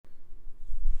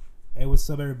Hey, what's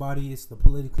up, everybody? It's the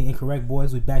Politically Incorrect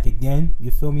Boys. We back again. You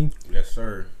feel me? Yes,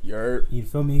 sir. You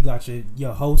feel me? You got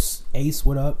your host, Ace.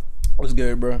 What up? What's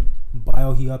good, bro?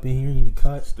 Bayo, he up in here. You need to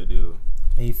cut. What's the deal?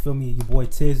 And you feel me? Your boy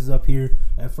Tiz is up here.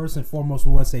 And first and foremost,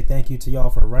 we want to say thank you to y'all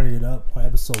for running it up on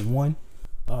episode 1.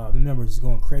 The numbers is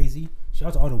going crazy. Shout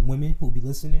out to all the women who be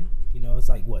listening. You know, it's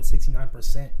like, what,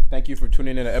 69%? Thank you for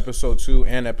tuning in to episode 2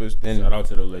 and Shout out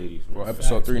to the ladies. Well,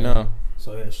 episode 3 now.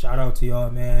 So, yeah, shout out to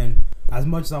y'all, man. As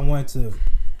much as I wanted to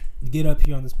get up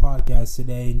here on this podcast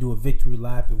today and do a victory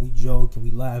lap and we joke and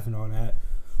we laugh and all that,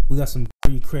 we got some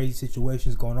pretty crazy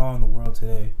situations going on in the world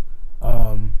today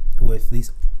with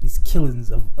these killings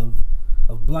of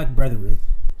black brethren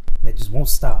that just won't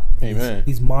stop. Amen.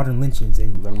 These modern lynchings.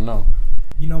 And let them know.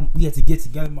 You know, we had to get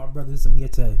together, my brothers, and we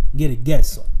had to get a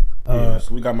guest. So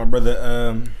we got my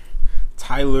brother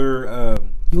Tyler.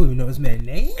 You don't even know his man's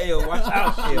name? Hey, yo, watch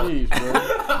out. Jeez, bro.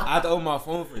 I have to open my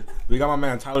phone for it. We got my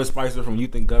man Tyler Spicer from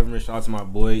Youth and Government. Shout out to my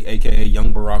boy, a.k.a.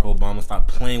 Young Barack Obama. Stop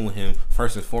playing with him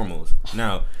first and foremost.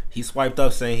 Now, he swiped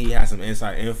up saying he had some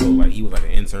inside info, like he was like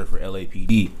an intern for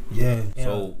LAPD. Yeah.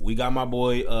 So we got my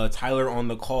boy Tyler on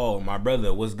the call. My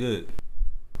brother, what's good?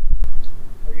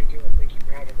 How are you doing? Thank you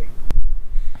for having me.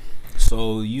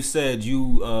 So you said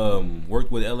you worked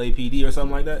with LAPD or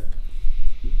something like that?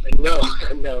 No,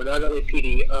 not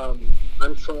LAPD.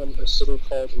 I'm from a city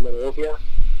called Monrovia,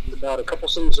 about a couple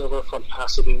cities over from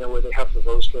Pasadena, where they have the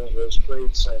Rose Bowl and Rose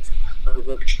Parades. I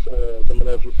worked for the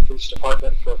Monrovia Police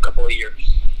Department for a couple of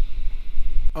years.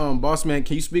 Boss man,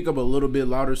 can you speak up a little bit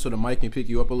louder so the mic can pick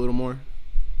you up a little more?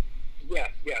 Yeah.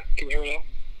 Can you hear me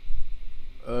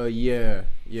now? Yeah,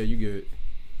 you good.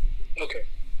 Okay.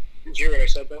 Did you hear what I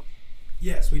said, though?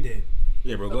 Yes, we did.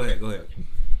 Yeah, bro. Go ahead.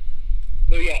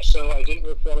 No, yeah. So I didn't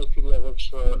work for LAPD. I worked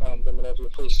for the Monrovia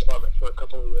Police Department for a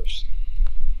couple of years.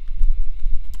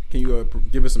 Can you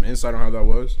give us some insight on how that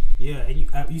was? Yeah, and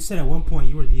you said at one point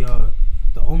you were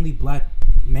the only black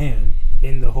man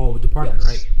in the whole department,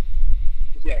 right?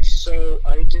 Yes. So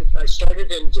I started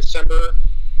in December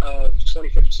of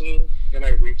 2015, and I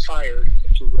retired,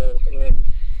 if you will, in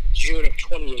June of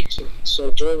 2018.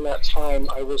 So during that time,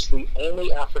 I was the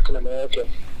only African American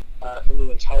in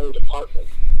the entire department.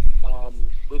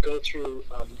 We go through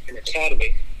an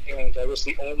academy, and I was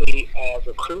the only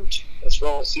recruit as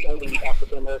well as the only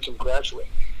African American graduate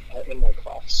in my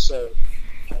class. So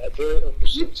very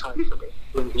interesting time for me,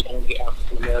 being the only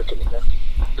African American in there.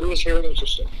 It was very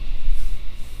interesting.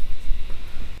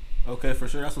 Okay, for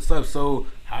sure. That's what's up. So,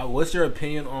 what's your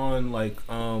opinion on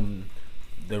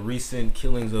the recent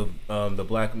killings of the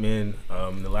black men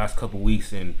in the last couple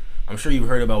weeks? And I'm sure you've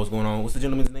heard about what's going on. What's the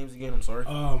gentleman's names again? I'm sorry.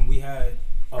 We had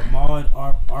Ahmaud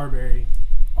Arbery,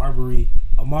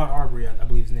 Ahmaud Arbery, I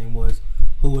believe his name was,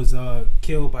 who was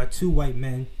killed by 2 white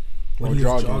men when he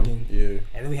was jogging. Yeah.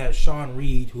 And then we had Sean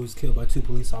Reed, who was killed by 2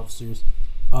 police officers.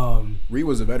 Reed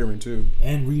was a veteran too.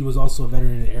 And Reed was also a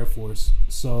veteran in the Air Force.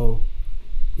 So,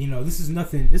 you know, this is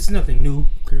nothing new,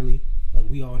 clearly. Like,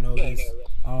 we all know this.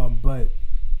 Yeah. But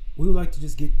we would like to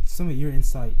just get some of your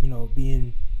insight, you know,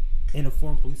 being in a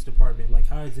foreign police department. Like,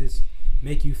 how does this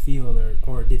make you feel,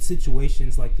 or did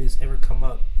situations like this ever come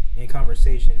up in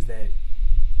conversations that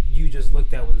you just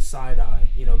looked at with a side eye,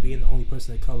 you know, being the only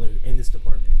person of color in this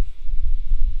department?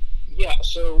 Yeah,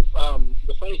 so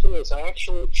the funny thing is I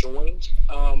actually joined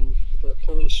the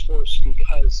police force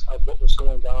because of what was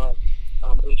going on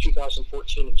in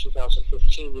 2014 and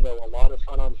 2015. You know, a lot of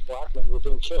unarmed black men were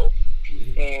being killed.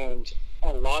 Mm-hmm. And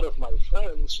a lot of my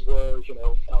friends were, you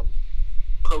know,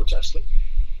 protesting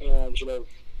and, you know,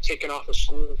 taken off of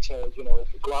school to, you know,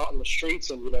 go out in the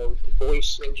streets and, you know,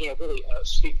 voice, you know, really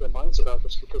speak their minds about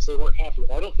this because they weren't happy.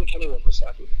 And I don't think anyone was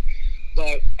happy.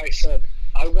 But I said,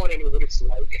 I want to know what it's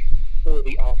like for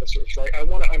the officers, right? I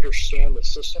want to understand the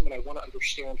system and I want to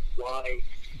understand why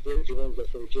they're doing what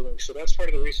they're doing. So that's part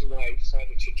of the reason why I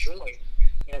decided to join.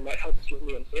 And that helped give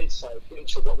me an insight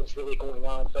into what was really going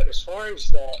on. But as far as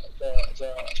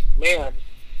the man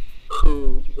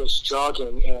who was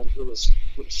jogging and who was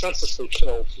senselessly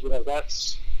killed, you know,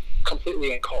 that's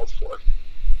completely uncalled for.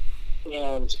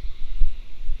 And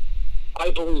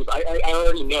I believe, I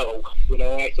already know, you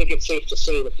know, and I think it's safe to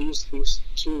say that these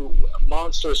 2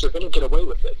 monsters are going to get away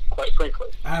with it, quite frankly.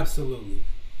 Absolutely.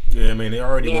 Yeah, I mean, they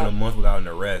already went a month without an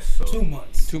arrest. So 2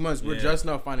 months. 2 months. We're just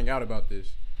now finding out about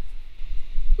this.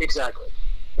 Exactly.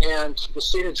 And the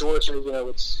state of Georgia, you know,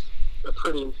 it's a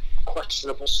pretty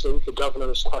questionable state. The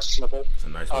governor is questionable. That's a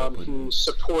nice way to put it. He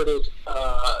supported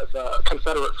the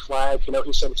Confederate flag. You know,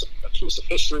 he said it's a piece of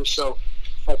history. So,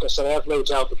 like I said, I have no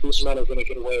doubt that these men are going to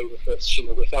get away with this, you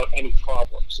know, without any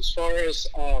problems. As far as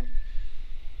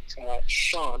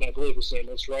Sean, I believe his name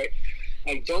is, right?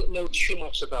 I don't know too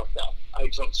much about that. I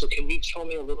don't. So can you tell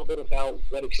me a little bit about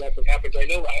what exactly happened?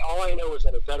 All I know is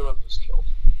that a veteran was killed.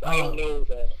 I don't know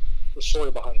the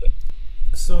story behind it.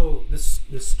 So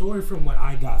the story from what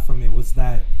I got from it was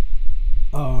that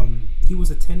he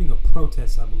was attending a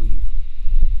protest, I believe,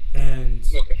 and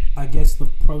Okay. I guess the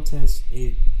protest,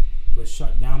 it was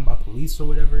shut down by police or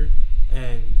whatever.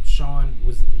 And Sean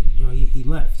was, he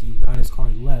left. He got in his car,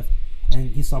 he left,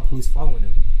 and he saw police following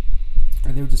him,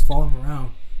 and they were just following him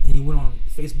around. And he went on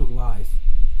Facebook Live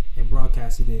and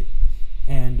broadcasted it,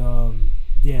 and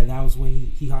that was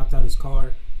when he hopped out his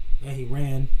car and he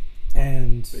ran.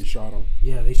 And they shot him.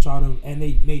 Yeah, they shot him, and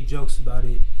they made jokes about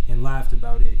it and laughed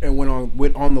about it. And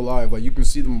went on the live, like you can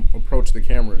see them approach the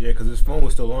camera. Yeah, because his phone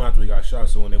was still on after he got shot,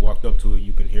 so when they walked up to it,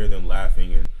 you can hear them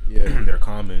laughing and their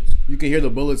comments. You can hear the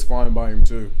bullets flying by him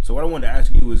too. So what I wanted to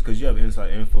ask you is, because you have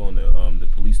inside info on the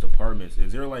police departments,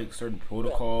 is there like certain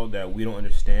protocol that we don't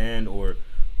understand, or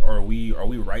are we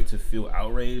right to feel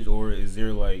outraged, or is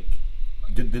there like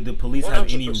did the police have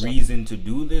 100%. any reason to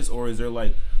do this, or is there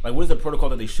like what is the protocol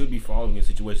that they should be following in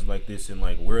situations like this, and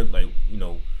like where like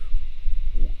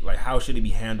how should it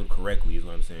be handled correctly is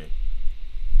what I'm saying.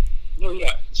 No,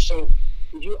 yeah. So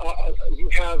you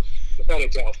have, without a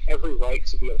doubt, every right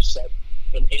to be upset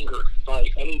and angered by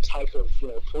any type of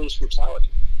police brutality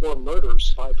or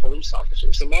murders by police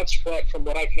officers, and that's what, from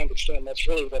what I can understand, that's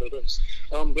really what it is.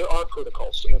 There are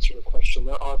protocols to answer your question.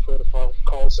 There are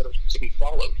protocols that are to be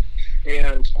followed,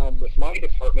 and with my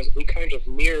department, we kind of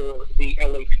mirror the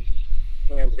LAPD,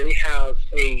 and they have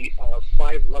a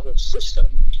 5-level system.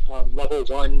 Level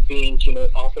 1 being,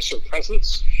 officer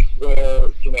presence, where,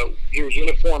 your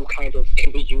uniform kind of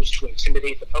can be used to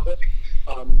intimidate the public.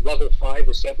 Level 5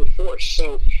 is deadly force.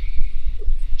 So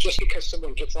just because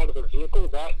someone gets out of their vehicle,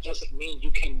 that doesn't mean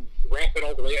you can ramp it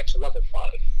all the way up to level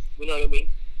 5. You know what I mean?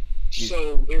 Yeah.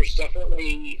 So there's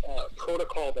definitely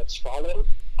protocol that's followed.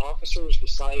 Officers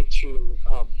decide to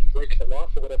break the law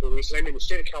for whatever reason. I mean, in the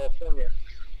state of California,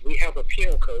 we have a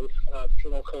penal code,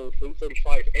 Penal Code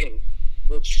 835A,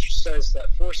 which says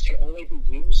that force can only be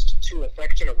used to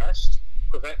effect an arrest,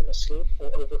 prevent an escape, or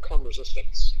overcome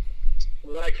resistance.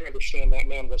 From what I can understand, that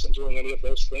man wasn't doing any of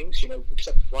those things,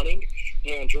 except running,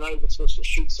 and you're not even supposed to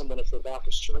shoot someone if their back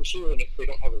is turned to you and if they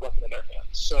don't have a weapon in their hands.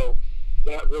 So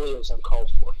that really is uncalled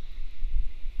for.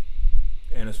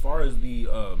 And as far as the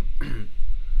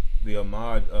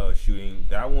Ahmaud shooting,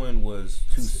 that one was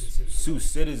two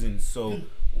citizens. So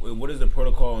what is the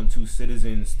protocol on 2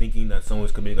 citizens thinking that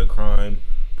someone's committing a crime,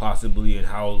 possibly, and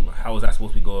how is that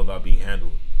supposed to go about being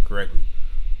handled correctly?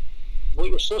 Well,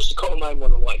 you're supposed to call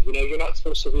 911. You're not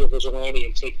supposed to be a vigilante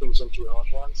and take things into your own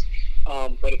hands.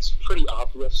 But it's pretty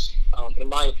obvious, in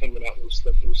my opinion at least,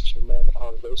 that these 2 men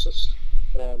are racist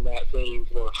and that they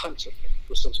were hunting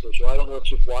this individual. I don't know if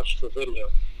you've watched the video,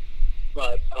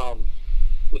 but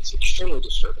it's extremely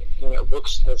disturbing, and it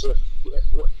looks as if,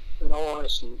 in all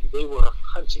honesty, they were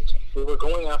hunting him. They were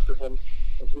going after him,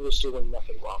 and he was doing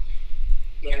nothing wrong.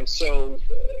 And so,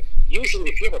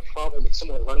 usually, if you have a problem with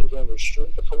someone running down your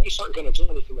street, the police aren't going to do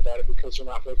anything about it because you're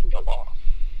not breaking the law.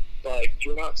 But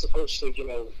you're not supposed to,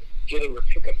 get in your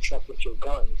pickup truck with your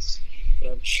guns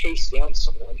and chase down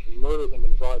someone and murder them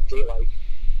in broad daylight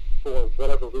for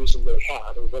whatever reason they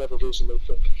had, or whatever reason they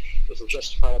think is a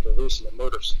justifiable reason to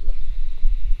murder someone.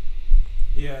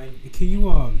 Yeah, can you,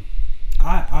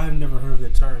 I've never heard of the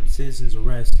term citizen's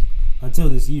arrest until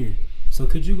this year. So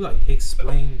could you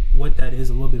explain what that is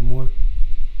a little bit more?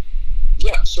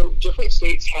 Yeah, so different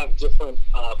states have different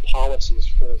policies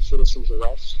for citizen's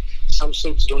arrest. Some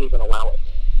states don't even allow it.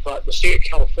 But the state of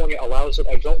California allows it.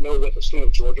 I don't know what the state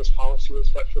of Georgia's policy is,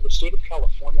 but for the state of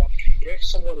California, if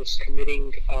someone is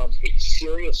committing a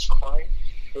serious crime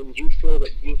and you feel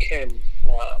that you can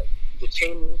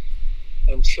detain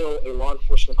until a law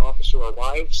enforcement officer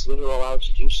arrives, then you're allowed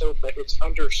to do so, but it's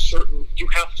under certain, you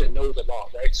have to know the law,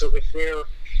 right? So if they're,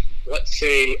 let's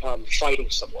say, fighting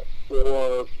someone,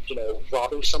 or,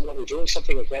 robbing someone, or doing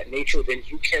something of that nature, then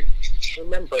you can detain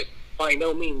them, but by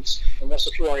no means, unless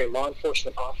if you are a law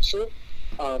enforcement officer,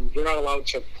 you're not allowed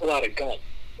to pull out a gun.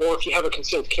 Or if you have a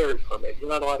concealed carry permit, you're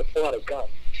not allowed to pull out a gun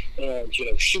and,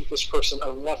 shoot this person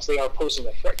unless they are posing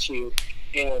a threat to you,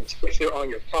 and if they're on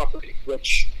your property,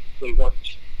 which they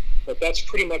weren't. But that's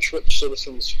pretty much what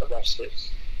citizens arrest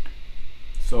is.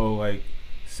 So,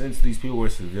 since these people were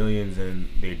civilians and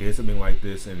they did something like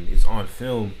this and it's on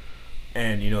film,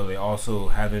 and, they also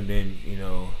haven't been,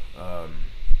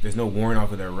 there's no warrant out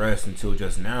for their arrest until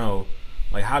just now,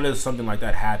 how does something like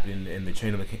that happen in the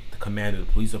chain of the command of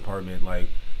the police department?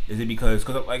 Is it because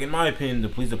in my opinion, the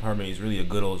police department is really a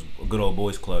good old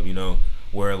boys club,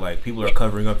 where like people are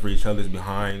covering up for each other's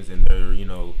behinds, and they're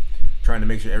trying to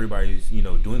make sure everybody's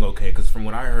doing okay. Because from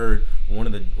what I heard, one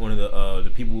of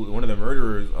the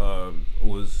murderers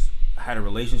had a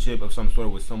relationship of some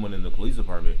sort with someone in the police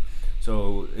department.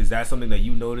 So is that something that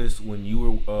you noticed when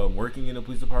you were working in the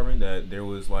police department, that there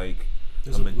was like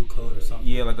there's a blue code or something?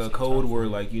 Yeah, like a code where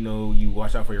like you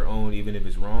watch out for your own even if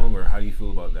it's wrong, or how do you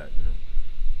feel about that?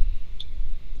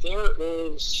 There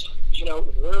is,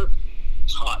 we're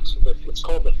taught that it's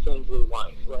called the thin blue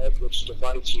line, right, which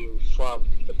divides you from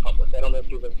the public. I don't know if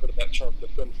you've ever heard of that term, the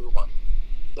thin blue line.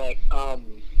 But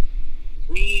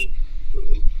we,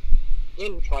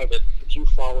 in private, if you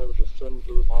follow the thin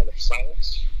blue line of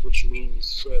silence, which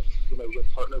means if your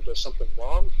partner does something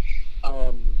wrong,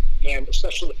 and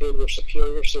especially if they're your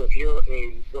superior, so if you're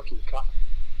a rookie cop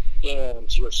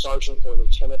and your sergeant or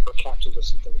lieutenant or captain does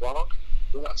something wrong,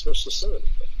 you're not supposed to say anything.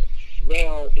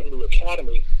 Now, in the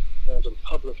academy and in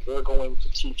public, they're going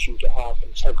to teach you to have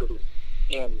integrity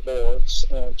and morals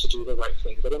and to do the right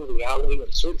thing. But in reality,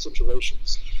 in certain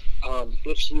situations,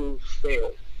 if you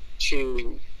fail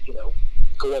to,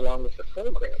 go along with the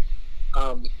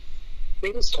program,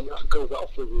 things cannot go well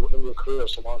for you in your career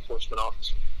as a law enforcement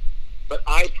officer. But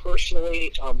I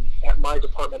personally, at my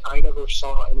department, I never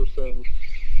saw anything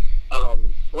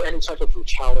or any type of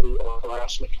brutality or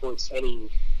harassment towards any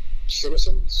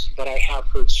citizens, but I have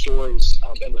heard stories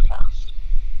in the past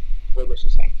where this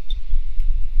has happened.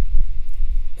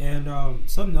 And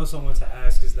something else I want to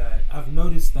ask is that I've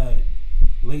noticed that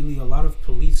lately a lot of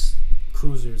police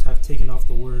cruisers have taken off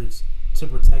the words "to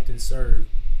protect and serve"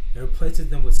 and replaced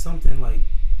them with something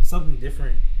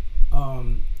different.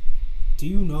 Do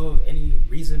you know of any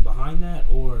reason behind that,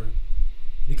 or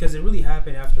because it really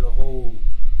happened after the whole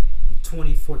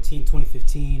 2014,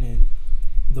 2015 and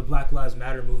the Black Lives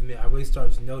Matter movement? I really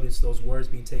started to notice those words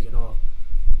being taken off.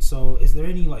 So is there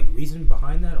any reason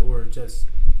behind that, or just,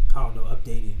 I don't know,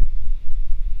 updating?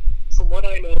 From what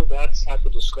I know, that's at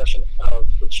the discretion of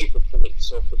the chief of police.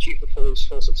 So if the chief of police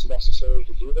feels it's necessary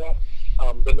to do that,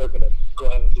 then they're going to go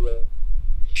ahead and do it.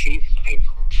 Chief, I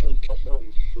personally don't know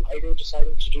why they're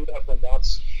deciding to do that when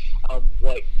that's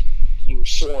what you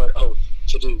swore an oath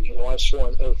to do. I swore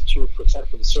an oath to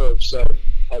protect and serve. So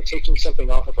taking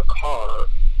something off of a car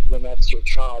when that's your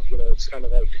job, it's kind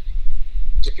of like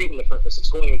defeating the purpose. It's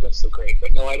going against the grain.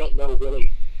 But no, I don't know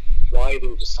really why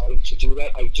they're deciding to do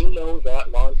that. I do know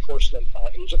that law enforcement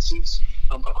agencies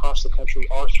across the country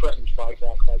are threatened by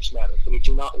Black Lives Matter. They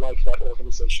do not like that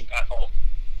organization at all.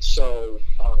 So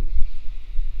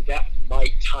that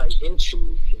might tie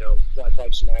into, Black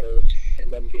Lives Matter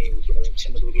and them being,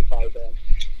 intimidated by them.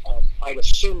 I'd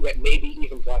assume that maybe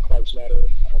even Black Lives Matter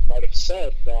might have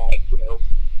said that,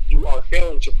 you are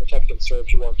failing to protect and serve,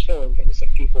 you are killing innocent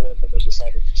people, and then they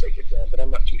decided to take it down. But I'm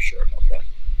not too sure about that.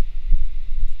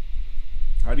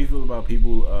 How do you feel about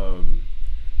people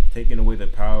taking away the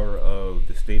power of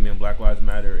the statement Black Lives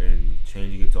Matter and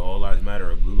changing it to All Lives Matter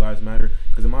or Blue Lives Matter?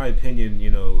 Because in my opinion,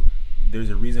 there's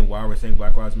a reason why we're saying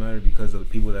Black Lives Matter, because of the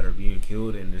people that are being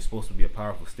killed, and it's supposed to be a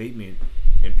powerful statement,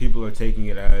 and people are taking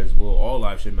it as, well, all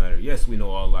lives should matter. Yes, we know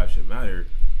all lives should matter.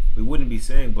 We wouldn't be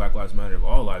saying Black Lives Matter if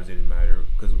all lives didn't matter,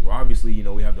 because obviously,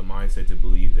 we have the mindset to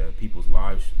believe that people's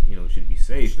lives, should be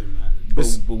safe.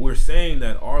 But we're saying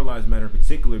that our lives matter in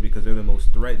particular because they're the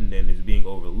most threatened and is being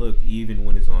overlooked, even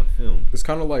when it's on film. It's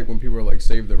kind of like when people are like,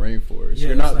 save the rainforest. Yeah,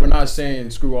 we're not saying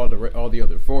screw all the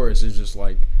other forests. It's just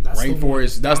like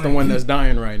rainforest. That's the one that's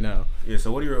dying right now. Yeah.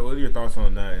 So what are your thoughts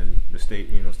on that and the state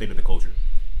of the culture?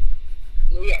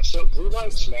 Well, yeah. So Blue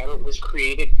Lives Matter was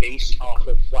created based off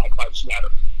of Black Lives Matter.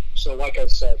 So like I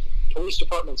said, police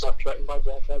departments are threatened by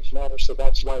Black Lives Matter, so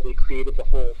that's why they created the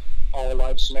whole All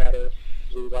Lives Matter,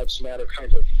 Blue Lives Matter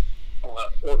kind of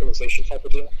organization type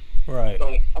of deal. Right.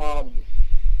 But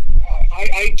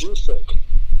I do think,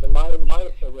 in my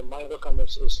opinion, my look on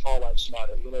this is All Lives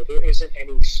Matter. There isn't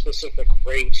any specific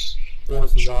race or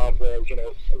job where,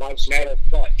 lives matter,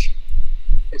 but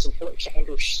it's important to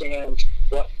understand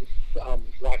what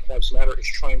Black Lives Matter is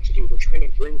trying to do. They're trying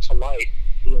to bring to light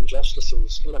the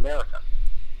injustices in America.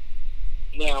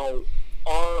 Now,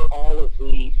 are all of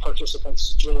the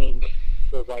participants doing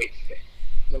the right thing?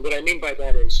 And what I mean by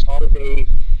that is, are they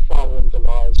following the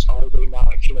laws? Are they not,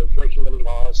 breaking any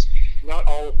laws? Not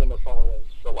all of them are following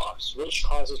the laws, which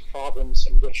causes problems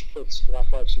and which puts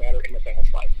Black Lives Matter in a bad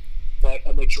light. But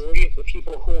a majority of the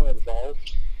people who are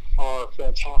involved are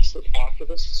fantastic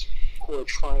activists who are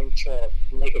trying to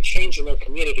make a change in their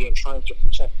community and trying to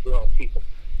protect their own people.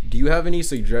 Do you have any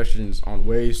suggestions on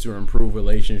ways to improve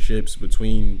relationships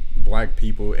between Black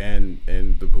people and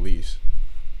the police?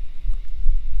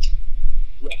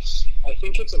 Yes. I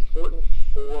think it's important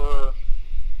for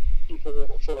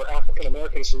people, for African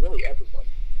Americans and really everyone,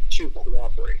 to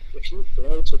cooperate. If you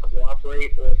fail to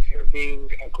cooperate, or if you're being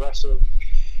aggressive,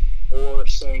 or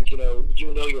saying, you know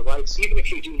your rights, even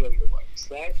if you do know your rights,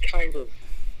 that kind of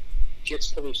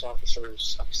gets police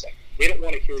officers upset. They don't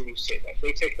want to hear you say that.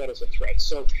 They take that as a threat.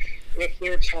 So if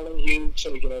they're telling you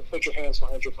to, put your hands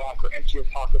behind your back or empty your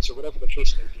pockets or whatever the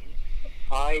case may be,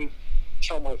 I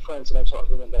tell my friends and I tell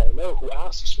everyone that I know who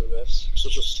asks for this to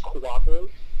just cooperate,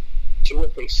 do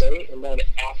what they say, and then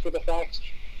after the fact,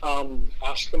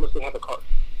 ask them if they have a card,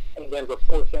 and then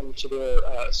report them to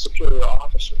their superior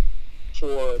officer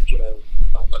for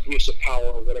abuse of power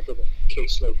or whatever the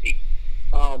case may be.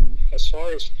 As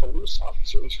far as police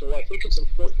officers go, I think it's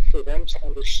important for them to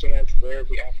understand where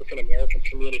the African American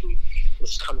community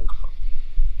is coming from.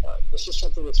 This is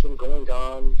something that's been going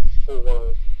on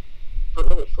for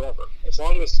really forever. As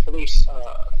long as police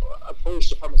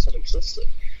departments have existed,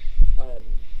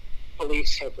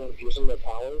 police have been abusing their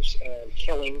powers and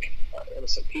killing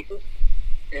innocent people.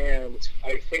 And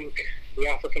I think the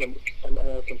African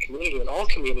American community and all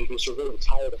communities are really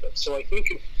tired of it. So I think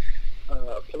if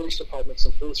police departments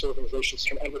and police organizations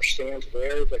can understand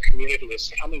where the community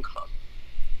is coming from,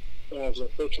 and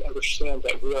if they can understand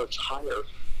that we are tired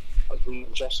of the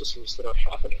injustices that are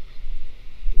happening,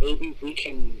 maybe we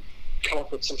can come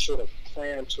up with some sort of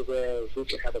plan to where we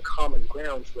can have a common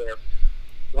ground where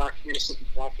innocent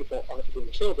black people aren't being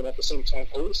killed, and at the same time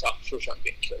police officers aren't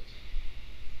being killed.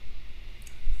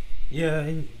 Yeah,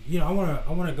 and I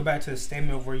wanna go back to the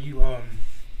statement where you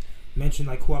mentioned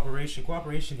like cooperation.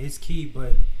 Cooperation is key,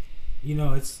 but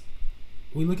it's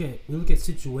we look at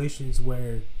situations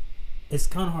where it's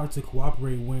kind of hard to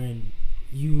cooperate when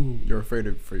you're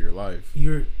afraid for your life.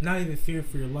 You're not even feared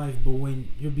for your life, but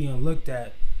when you're being looked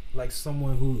at like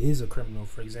someone who is a criminal,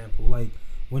 for example, like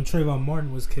when Trayvon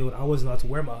Martin was killed, I wasn't allowed to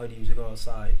wear my hoodie to go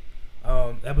outside.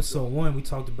 Episode 1, we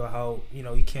talked about how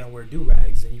you can't wear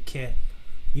do-rags and you can't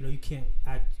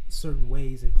act certain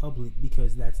ways in public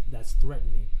because that's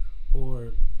threatening,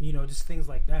 or just things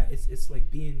like that. It's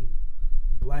like being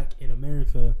black in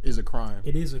America is a crime.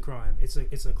 It is a crime.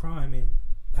 It's a crime, and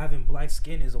having black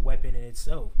skin is a weapon in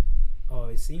itself.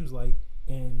 It seems like,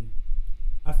 and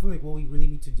I feel like what we really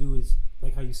need to do is,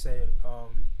 like how you said,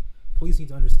 police need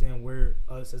to understand where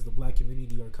us as the black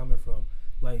community are coming from.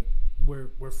 Like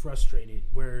we're frustrated,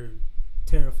 we're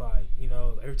terrified.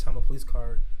 Every time a police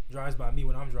car drives by me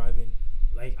when I'm driving,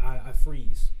 like I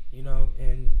freeze.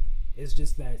 And it's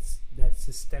just that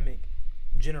systemic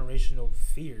generational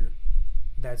fear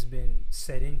that's been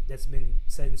set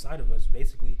inside of us.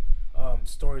 Basically,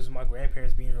 stories of my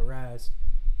grandparents being harassed,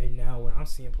 and now when I'm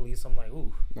seeing police, I'm like,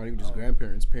 ooh. Not even just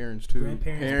grandparents, parents too.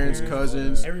 Parents,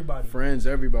 cousins, everybody, friends,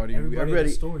 everybody has a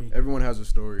story. Everyone has a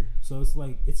story. So it's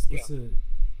like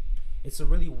it's a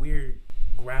really weird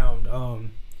ground.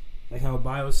 Like how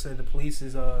Bayo said, the police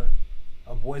is a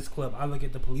boys club. I look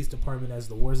at the police department as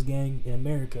the worst gang in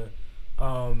America,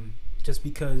 just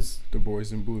because the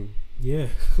boys in blue. Yeah,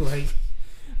 like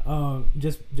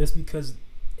just because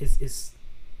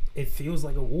it feels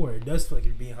like a war. It does feel like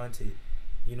you're being hunted,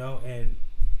 And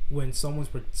when someone's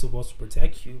supposed to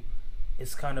protect you,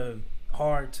 it's kind of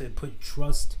hard to put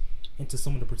trust into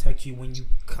someone to protect you when you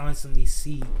constantly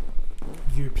see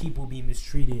your people being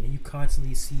mistreated, and you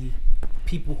constantly see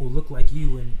people who look like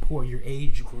you and who are your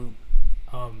age group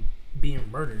being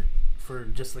murdered for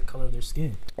just the color of their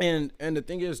skin. And the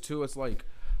thing is too, it's like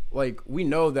we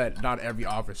know that not every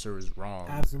officer is wrong.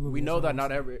 Absolutely. We know that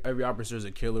not every officer is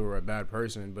a killer or a bad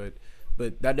person, but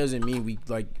that doesn't mean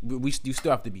you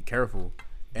still have to be careful.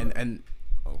 And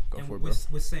go for it, bro.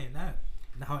 We're saying that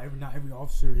not every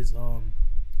officer is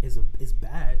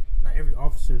bad. Not every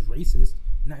officer is racist.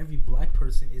 Not every black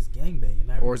person is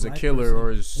gangbanging. Or is a killer, or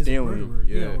is stealing.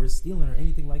 Yeah, or is stealing, or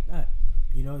anything like that.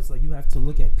 It's like you have to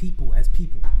look at people as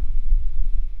people.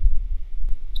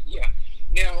 Yeah.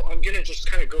 Now, I'm going to just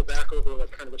kind of go back over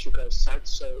kind of what you guys said.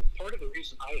 So, part of the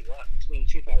reason I left in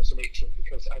 2018,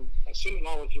 because I'm assuming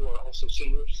all of you are also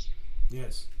seniors.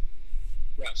 Yes.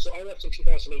 Yeah, so I left in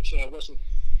 2018. I wasn't,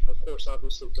 of course,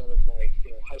 obviously done with my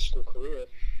high school career.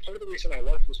 Part of the reason I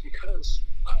left was because,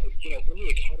 in the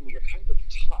academy, you're kind of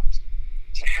taught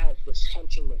to have this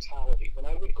hunting mentality. When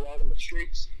I would go out in the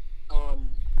streets,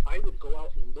 I would go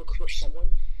out and look for someone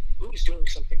who's doing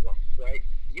something wrong, right?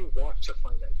 You want to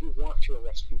find that. You want to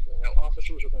arrest people. Now,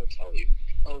 officers are going to tell you,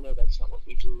 oh, no, that's not what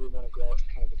we do. We want to go out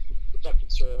and kind of protect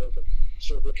and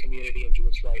serve the community and do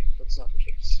what's right. That's not the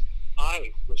case.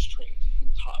 I was trained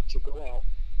and taught to go out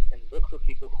and look for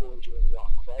people who are doing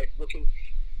wrong, right? Looking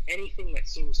anything that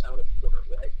seems out of order,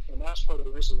 right? And that's part of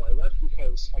the reason why I left,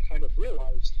 because I kind of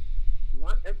realized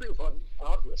not everyone,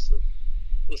 obviously,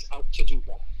 is out to do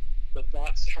that. But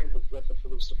that's kind of what the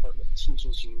police department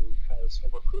teaches you as a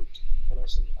recruit and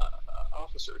as an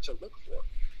officer to look for.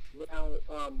 Now,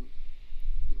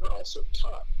 you're also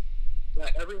taught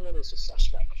that everyone is a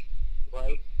suspect,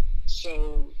 right?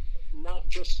 So, not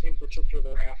just in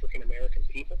particular African American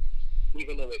people,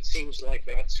 even though it seems like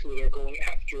that's who they're going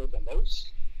after the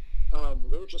most.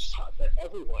 They're just taught that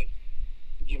everyone,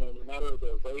 no matter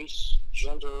their race,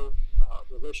 gender,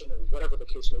 religion, or whatever the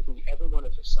case may be, everyone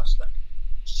is a suspect.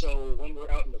 So when we're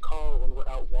out in the car, when we're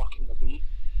out walking the beat,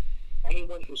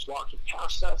 anyone who's walking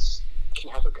past us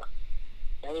can have a gun.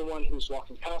 Anyone who's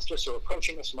walking past us or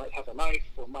approaching us might have a knife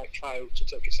or might try to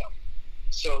take us out.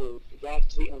 So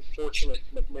that's the unfortunate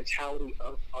mentality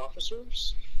of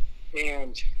officers.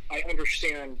 And I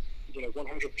understand,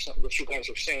 100% what you guys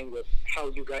are saying with how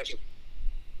you guys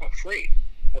are afraid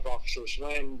of officers.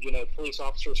 When, police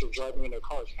officers are driving in their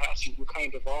cars past you, you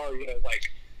kind of are, like,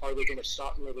 are they going to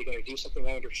stop me? Are they going to do something?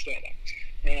 I understand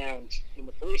that. And in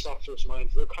the police officer's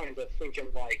mind, they're kind of thinking,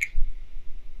 like,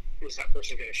 is that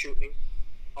person going to shoot me?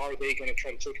 Are they going to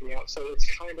try to take me out? So it's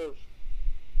kind of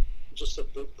just a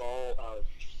big ball of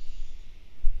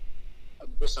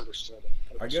misunderstanding.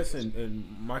 I guess and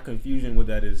my confusion with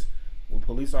that is, well,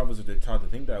 police officers are taught to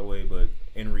think that way, but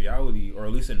in reality, or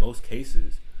at least in most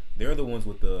cases, they're the ones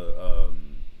with the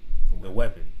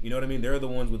weapon. You know what I mean? They're the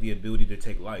ones with the ability to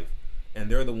take life. And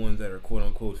they're the ones that are quote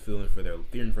unquote fearing for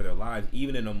their lives,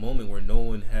 even in a moment where no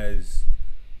one has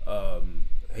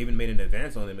even made an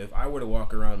advance on them. If I were to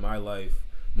walk around my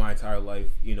entire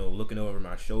life, looking over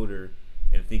my shoulder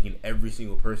and thinking every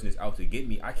single person is out to get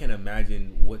me, I can't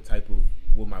imagine what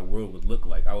my world would look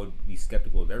like. I would be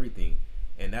skeptical of everything,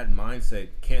 and that mindset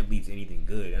can't lead to anything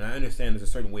good. And I understand there's a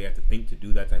certain way you have to think to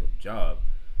do that type of job,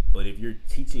 but if you're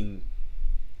teaching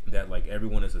that like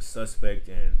everyone is a suspect,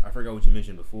 and I forgot what you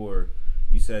mentioned before.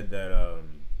 You said that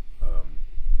what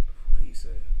did you say?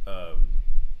 I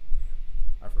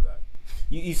forgot.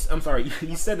 I'm sorry.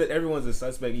 You said that everyone's a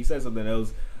suspect. You said something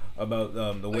else about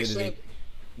the way that they.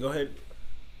 Go ahead.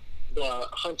 The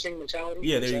hunting mentality.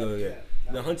 Yeah, there you go. Yeah,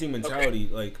 the hunting mentality,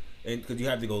 okay. Like, and because you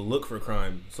have to go look for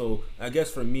crime. So I guess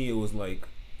for me it was like,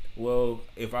 well,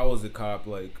 if I was a cop,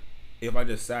 like, if I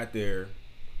just sat there,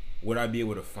 would I be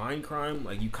able to find crime?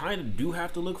 Like, you kind of do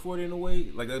have to look for it in a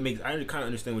way. Like, I kind of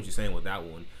understand what you're saying with that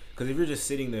one. Because if you're just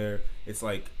sitting there, it's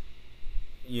like,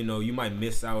 you might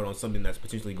miss out on something that's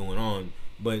potentially going on.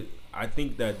 But I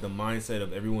think that the mindset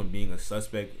of everyone being a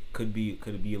suspect could be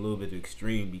a little bit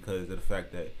extreme because of the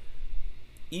fact that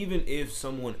even if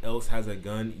someone else has a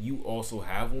gun, you also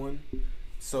have one.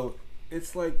 So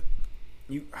it's like,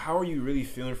 how are you really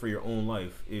feeling for your own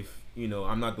life if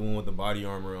I'm not the one with the body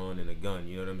armor on and a gun?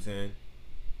 You know what I'm saying?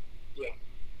 Yeah.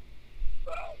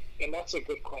 And that's a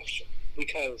good question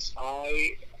because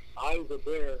I would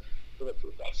wear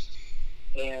bulletproof vest,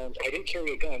 and I didn't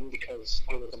carry a gun because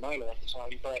I was a minor at the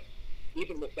time. But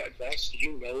even with that vest,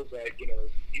 you know that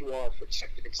you are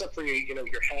protected, except for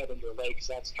your head and your legs.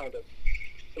 That's kind of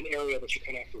an area that you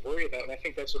kind of have to worry about, and I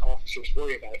think that's what officers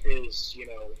worry about is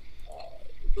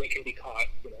they can be caught,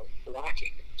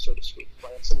 lacking, so to speak,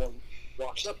 right? Someone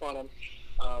walks up on them,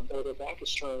 or their back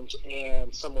is turned,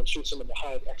 and someone shoots them in the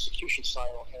head, execution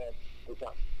style, and they're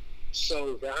done.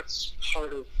 So that's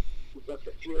part of what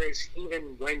the fear is,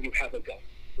 even when you have a gun,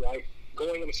 right?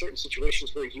 Going into certain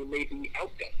situations where you may be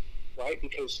outgunned, right?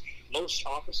 Because most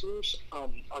officers are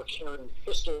carrying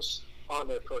pistols on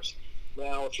their person.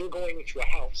 Now, if you're going into a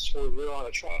house or you're on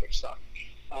a traffic stop,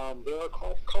 there are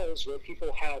calls where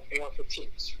people have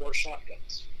AR-15s or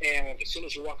shotguns, and as soon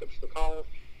as you walk up to the car,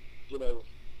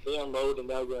 they unload and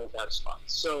now you're in that spot.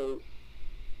 So,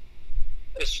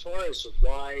 as far as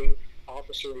why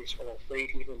officers are afraid,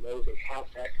 even though they have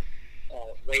that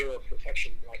layer of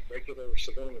protection like regular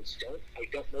civilians don't, I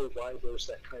don't know why there's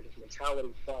that kind of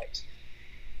mentality, but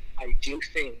I do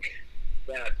think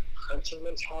that hunting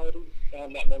mentality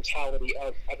and that mentality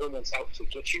of everyone's out to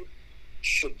get you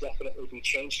should definitely be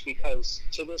changed, because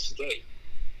to this day,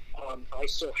 I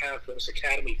still have those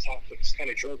academy tactics kind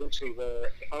of drilled into me where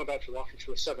if I'm about to walk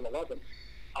into a 7-Eleven,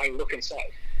 I look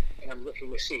inside and I'm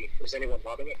looking to see, is anyone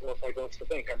robbing it? Or if I go into the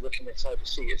bank, I'm looking inside to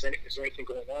see, is there anything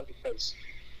going on? Because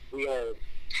we are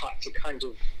taught to kind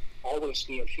of always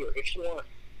be in fear. If you aren't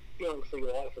fearing for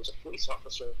your life as a police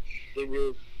officer, then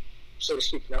you're, so to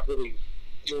speak, not really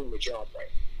doing the job right,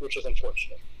 which is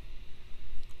unfortunate.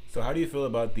 So how do you feel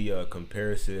about the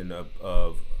comparison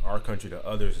of our country to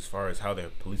others as far as how their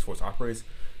police force operates?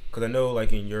 Because I know,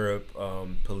 like in Europe,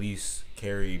 police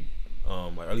carry,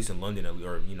 like at least in London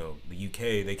or the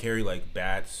UK, they carry like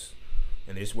bats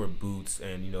and they just wear boots,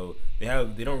 and they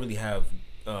don't really have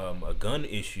a gun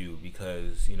issue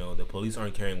because the police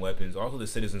aren't carrying weapons. Also, the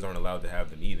citizens aren't allowed to have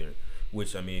them either.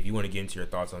 Which, I mean, if you want to get into your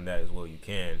thoughts on that as well, you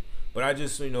can. But I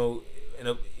just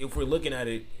if we're looking at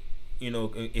it,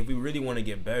 if we really want to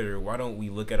get better, why don't we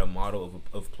look at a model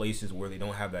of places where they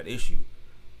don't have that issue?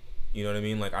 You know what I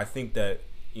mean? Like, I think that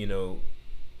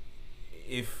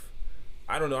if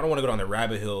I don't want to go down the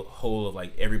rabbit hole of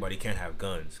like everybody can't have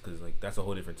guns because like that's a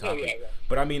whole different topic. Yeah.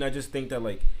 But I mean, I just think that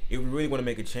like if we really want to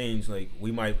make a change, like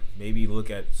we might maybe look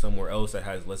at somewhere else that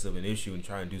has less of an issue and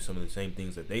try and do some of the same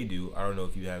things that they do. I don't know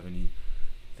if you have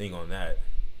anything on that.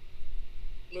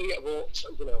 Yeah, well,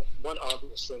 one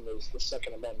obvious thing is the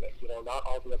Second Amendment. Not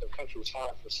all the other countries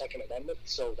have the Second Amendment,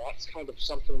 so that's kind of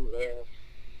something where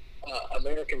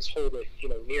Americans hold it,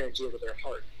 near and dear to their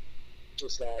heart.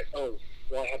 Is that, I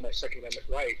have my Second Amendment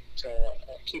right to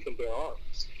keep and bear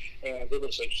arms. And it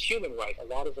is a human right. A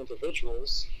lot of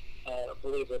individuals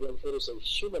believe that it is a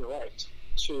human right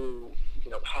to,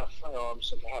 have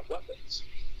firearms and to have weapons.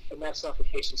 And that's not the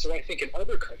case. And so I think in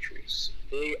other countries,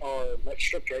 they are much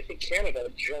stricter. I think Canada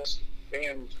just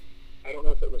banned, I don't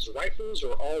know if it was rifles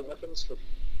or all weapons, but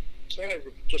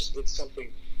Canada just did something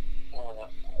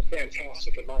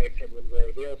fantastic, in my opinion,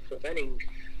 where they're preventing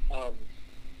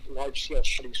large-scale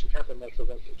shootings from happening like the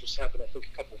one that just happened, I think,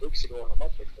 a couple of weeks ago or a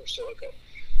month or so ago.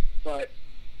 But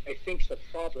I think the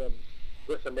problem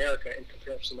with America in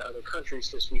comparison to other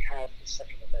countries is we have the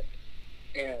Second Amendment.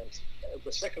 And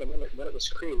the Second Amendment, when it was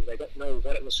created, I don't know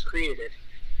when it was created.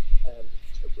 I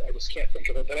just can't think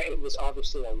of it, but it was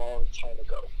obviously a long time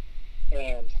ago.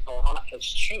 And a lot has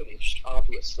changed,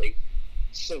 obviously,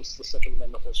 since the Second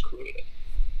Amendment was created.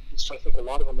 And so I think a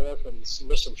lot of Americans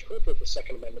misinterpret the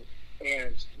Second Amendment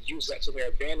and use that to their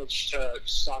advantage to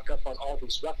stock up on all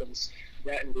these weapons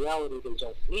that in reality they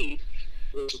don't need,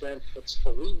 which then puts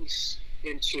police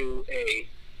into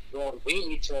we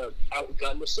need to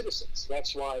outgun the citizens.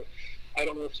 That's why, I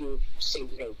don't know if you've seen,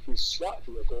 these SWAT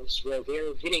vehicles where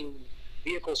they're getting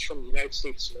vehicles from the United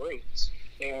States Marines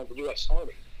and the U.S.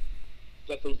 Army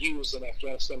that they use in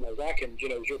Afghanistan and Iraq, and,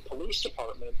 your police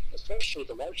department, especially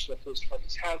the large-scale police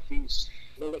departments, have these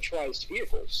militarized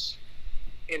vehicles.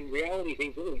 In reality, they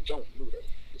really don't need it.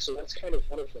 So that's kind of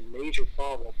one of the major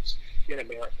problems in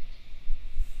America.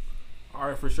 All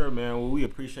right, for sure, man. Well, we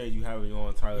appreciate you having you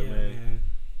on, Tyler, man.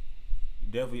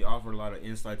 You definitely offered a lot of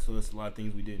insight to us, a lot of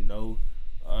things we didn't know.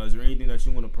 Is there anything that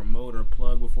you want to promote or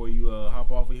plug before you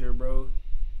hop off of here, bro?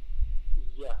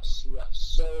 Yes.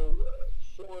 So,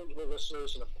 for your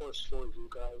listeners and, of course, for you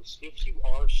guys, if you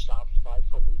are stopped by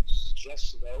police,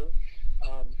 just know,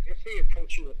 if they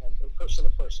approach you in person to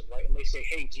person, right, and they say,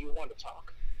 hey, do you want to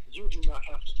talk? You do not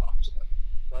have to talk to them,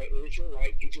 right? It is your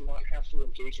right. You do not have to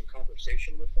engage in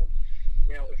conversation with them.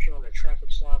 Now, if you're on a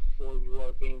traffic stop or you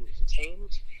are being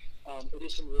detained, it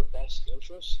is in your best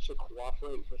interest to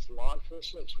cooperate with law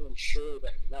enforcement to ensure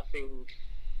that nothing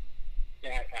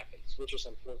bad happens, which is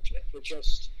unfortunate. But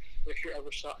just, if you're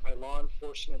ever stopped by law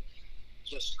enforcement,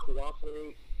 just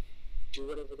cooperate, do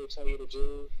whatever they tell you to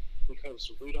do,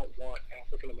 because we don't want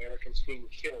African Americans being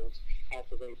killed at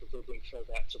the rate that they're being killed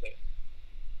at today.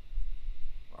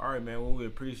 All right, man. Well, we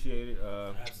appreciate it.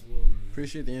 Absolutely.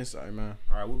 Appreciate the insight, man.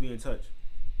 All right, we'll be in touch.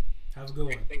 Have a good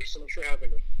one. Thank you so much for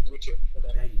having me. You too.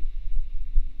 Bye-bye. Thank you.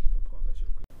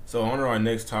 So on to our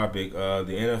next topic. The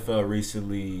NFL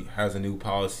recently has a new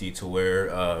policy to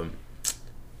where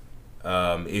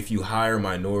if you hire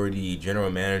minority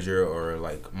general manager or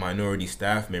like minority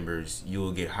staff members, you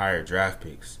will get higher draft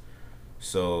picks.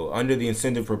 So under the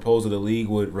incentive proposal, the league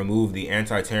would remove the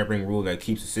anti-tampering rule that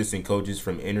keeps assistant coaches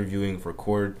from interviewing for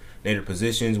coordinator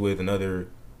positions with another.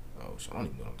 Oh, I don't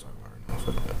even know what I'm talking about right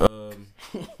now.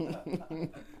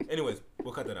 Anyways,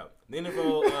 we'll cut that out. The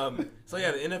NFL. The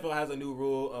NFL has a new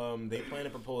rule. They plan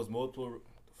to propose multiple.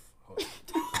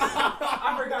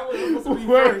 I forgot what it was supposed to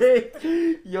be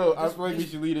first. Yo, I feel like we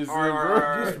should lead this in, bro.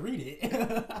 Right. Just read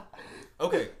it.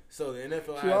 Okay, so the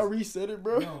NFL Should I reset it,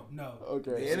 bro? No.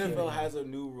 Okay. The NFL has a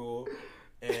new rule,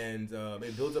 and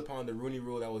it builds upon the Rooney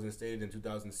Rule that was instated in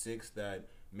 2006 that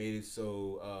made it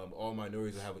so all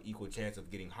minorities will have an equal chance of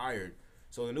getting hired.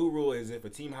 So the new rule is if a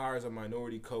team hires a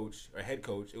minority coach or head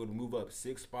coach, it would move up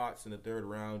 6 spots in the third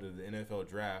round of the NFL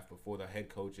draft before the head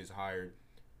coach is hired.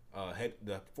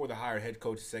 Before the hired head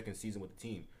coach's second season with the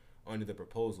team. Under the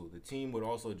proposal, the team would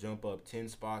also jump up 10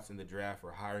 spots in the draft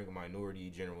for hiring a minority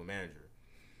general manager.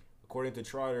 According to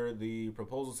Trotter, the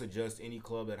proposal suggests any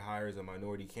club that hires a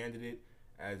minority candidate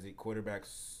as a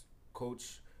quarterback's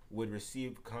coach would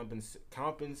receive what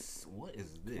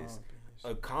is this?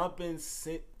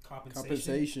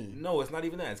 Compensation. No, it's not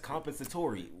even that. It's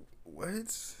compensatory.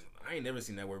 What? I ain't never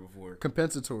seen that word before.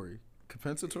 Compensatory.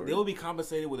 compensatory. They will be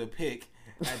compensated with a pick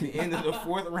at the end of the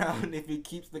 4th round if he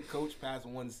keeps the coach past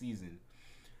 1 season.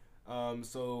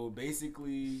 So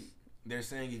basically, they're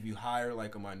saying if you hire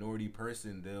like a minority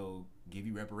person, they'll give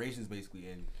you reparations basically,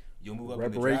 and you'll move up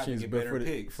in the draft and get better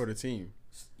picks for the team.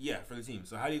 Yeah, for the team.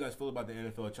 So how do you guys feel about the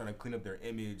NFL trying to clean up their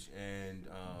image and?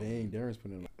 Dang, Darren's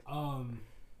putting in.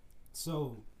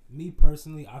 So me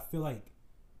personally, I feel like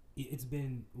it's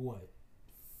been 4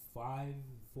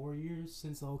 years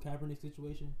since the whole Kaepernick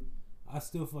situation. I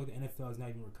still feel like the NFL has not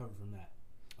even recovered from that.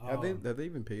 Have they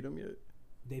even paid him yet?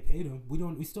 They paid him.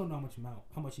 We still don't know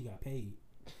how much he got paid,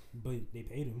 but they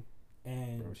paid him.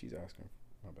 And bro, she's asking.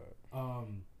 My bad.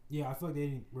 Yeah, I feel like they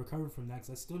didn't recover from that because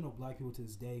I still know black people to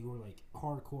this day who are like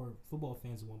hardcore football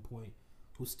fans at one point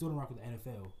who still don't rock with the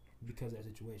NFL because of that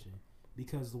situation.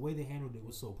 Because the way they handled it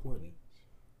was so poorly.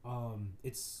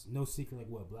 It's no secret like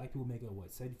black people make up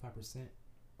 75%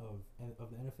 of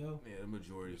the NFL. Yeah, the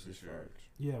majority for sure.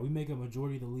 Yeah, we make a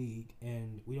majority of the league,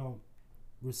 and we don't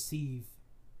receive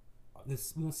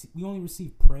this. We only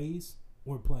receive praise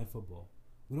when we're playing football.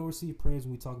 We don't receive praise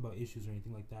when we talk about issues or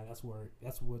anything like that. That's where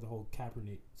the whole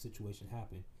Kaepernick situation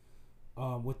happened.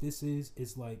 What this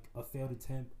is like a failed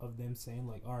attempt of them saying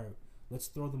like, all right, let's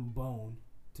throw them a bone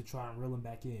to try and reel them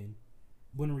back in.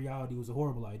 When in reality, it was a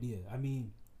horrible idea. I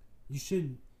mean, you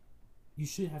shouldn't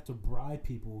have to bribe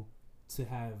people to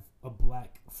have a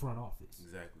black front office.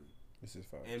 Exactly. This is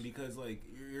facts. And because like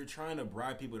you're trying to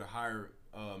bribe people to hire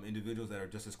individuals that are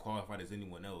just as qualified as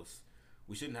anyone else.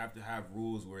 We shouldn't have to have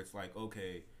rules where it's like,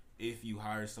 okay, if you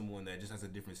hire someone that just has a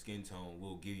different skin tone,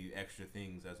 we'll give you extra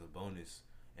things as a bonus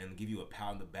and give you a pat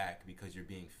on the back because you're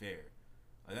being fair.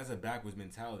 Like, that's a backwards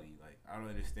mentality. Like, I don't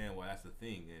understand why that's the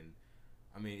thing. And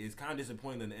I mean, it's kind of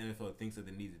disappointing that the NFL thinks that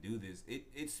they need to do this.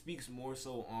 It speaks more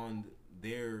so on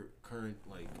their current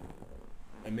like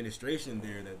administration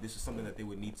there that this is something that they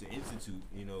would need to institute,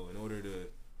 in order to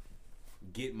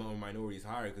get more minorities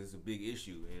hired because it's a big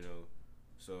issue,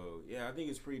 So, yeah, I think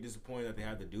it's pretty disappointing that they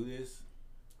have to do this.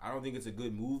 I don't think it's a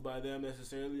good move by them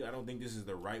necessarily. I don't think this is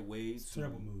the right way. It's a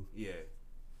terrible move. Yeah.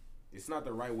 It's not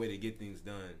the right way to get things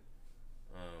done.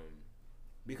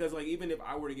 Because, like, even if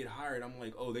I were to get hired, I'm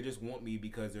like, oh, they just want me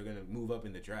because they're going to move up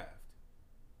in the draft.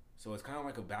 So it's kind of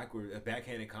like a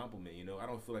backhanded compliment, I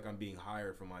don't feel like I'm being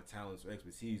hired for my talents or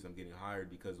expertise. I'm getting hired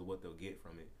because of what they'll get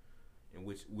from it. And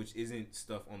which isn't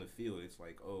stuff on the field. It's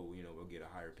like, oh, we'll get a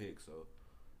higher pick, so...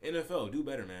 NFL, do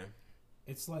better, man.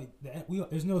 It's like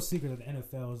there's no secret that the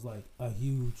NFL is like a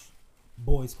huge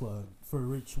boys club for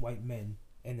rich white men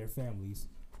and their families,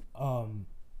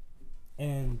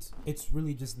 and it's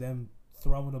really just them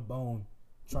throwing a bone,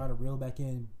 trying to reel back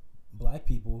in black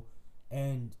people,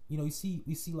 and we see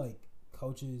like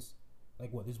coaches, like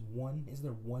is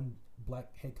there one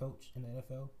black head coach in the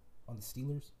NFL on the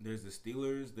Steelers? There's the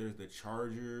Steelers, there's the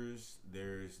Chargers,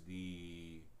 there's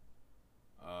the.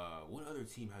 What other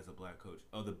team has a black coach?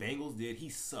 Oh, the Bengals did. He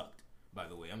sucked, by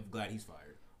the way. I'm glad he's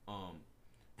fired.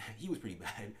 He was pretty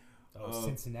bad.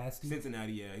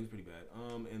 Cincinnati, yeah, he was pretty bad.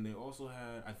 And they also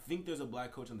had, I think there's a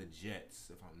black coach on the Jets,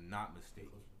 if I'm not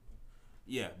mistaken.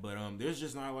 Yeah, but there's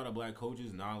just not a lot of black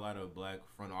coaches, not a lot of black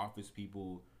front office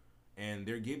people, and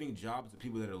they're giving jobs to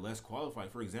people that are less qualified.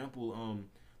 For example,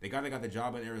 the guy that got the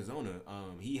job in Arizona,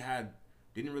 he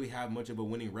didn't really have much of a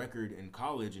winning record in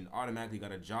college and automatically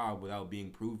got a job without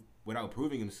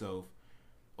proving himself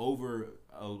over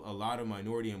a lot of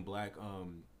minority and black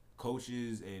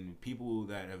coaches and people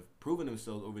that have proven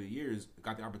themselves over the years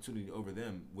got the opportunity over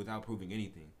them without proving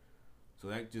anything. So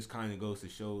that just kind of goes to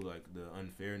show like the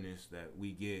unfairness that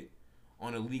we get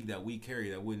on a league that we carry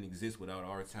that wouldn't exist without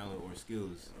our talent or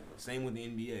skills. Same with the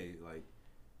NBA. Like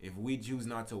if we choose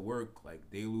not to work, like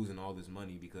they losing all this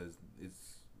money because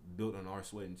it's built on our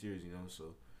sweat and tears,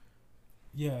 so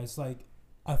yeah, it's like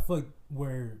I feel like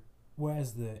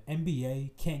whereas the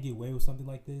NBA can't get away with something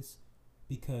like this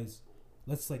because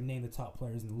let's like name the top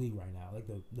players in the league right now, like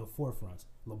the forefronts: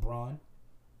 LeBron,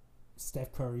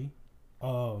 Steph Curry,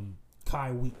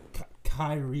 Kyrie,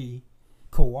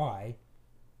 Kawhi.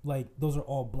 Like those are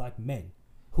all black men.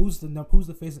 Who's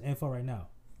the face of the NFL right now?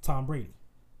 Tom Brady.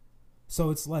 So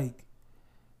it's like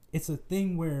it's a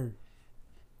thing where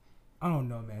I don't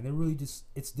know, man. They're really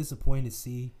it's disappointing to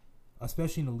see,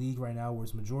 especially in the league right now where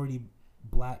it's majority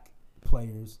black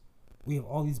players. We have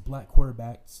all these black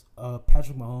quarterbacks.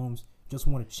 Patrick Mahomes just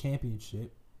won a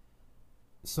championship.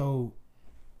 So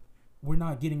we're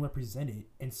not getting represented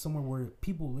in somewhere where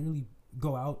people literally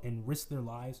go out and risk their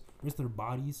lives, risk their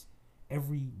bodies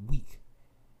every week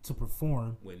to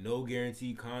perform. With no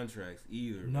guaranteed contracts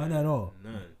either. None at all.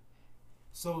 None.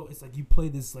 So it's like you play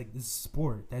this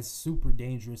sport that's super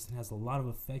dangerous and has a lot of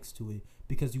effects to it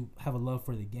because you have a love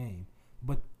for the game,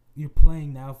 but you're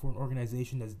playing now for an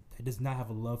organization that does not have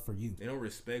a love for you. They don't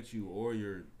respect you or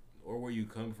where you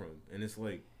come from, and it's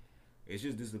like it's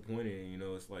just disappointing. You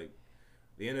know, it's like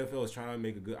the NFL is trying to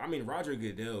make a good. I mean, Roger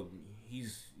Goodell,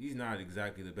 he's not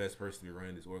exactly the best person to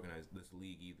run this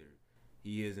league either.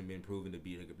 He hasn't been proven to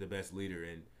be the best leader,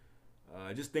 and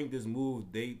I just think this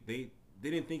move they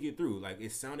didn't think it through. Like,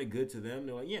 it sounded good to them.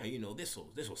 They're like, yeah, you know, this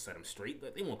will set them straight.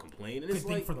 They won't complain. And it's good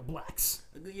like thing for the blacks.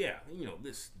 Yeah, you know,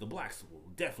 the blacks will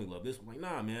definitely love this. I'm like,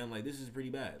 nah, man, like this is pretty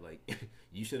bad. Like,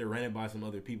 you should have ran it by some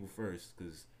other people first,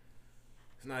 because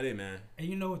it's not it, man. And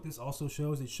you know what this also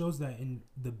shows? It shows that in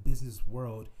the business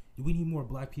world, we need more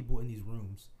black people in these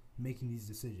rooms making these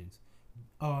decisions.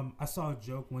 I saw a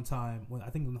joke one time when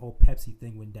the whole Pepsi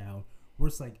thing went down, where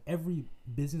it's like every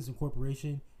business and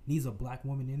corporation needs a black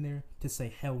woman in there to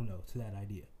say hell no to that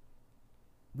idea.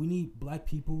 We need black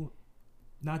people,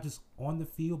 not just on the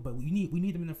field, but we need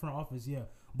them in the front office, yeah.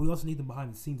 But we also need them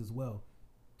behind the scenes as well,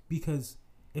 because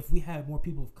if we have more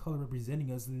people of color representing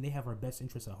us, then they have our best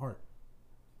interests at heart.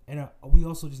 And we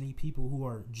also just need people who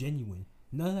are genuine.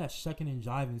 None of that shucking and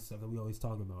jiving stuff that we always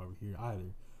talk about over here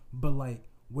either. But like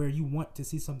where you want to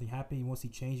see something happen, you want to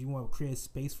see change, you want to create a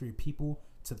space for your people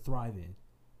to thrive in,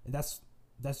 and that's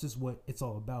just what it's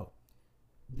all about.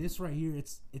 This right here,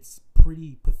 it's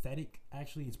pretty pathetic.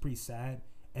 Actually, it's pretty sad,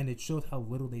 and it shows how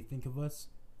little they think of us.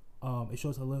 It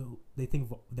shows how little they think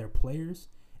of their players.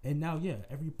 And now, yeah,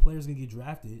 every player's gonna get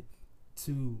drafted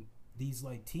to these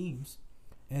like teams,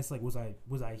 and it's like, was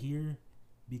I here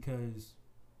because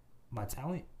my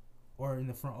talent, or in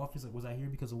the front office, like was I here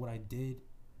because of what I did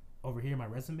over here in my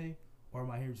resume, or am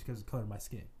I here just because of the color of my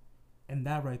skin? And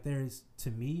that right there is,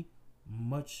 to me,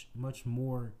 much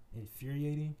more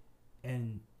infuriating,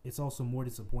 and it's also more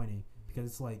disappointing, because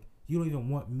it's like you don't even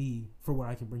want me for what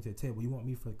I can bring to the table. You want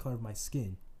me for the color of my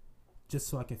skin, just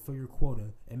so I can fill your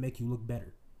quota and make you look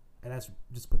better. And that's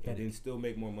just pathetic. And then still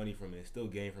make more money from it, still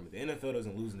gain from it. The NFL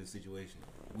doesn't lose in this situation.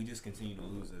 We just continue to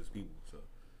lose as people. So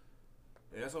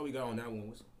yeah, that's all we got on that one.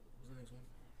 What's the next one?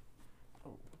 Oh,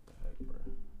 what the heck,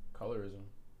 bro? Colorism.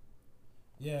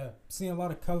 Yeah, seeing a lot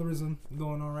of colorism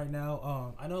going on right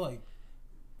now. I know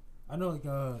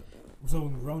so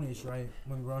when Grownish, right?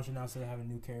 When Grownish announced they have a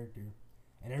new character,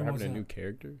 and everyone's having a new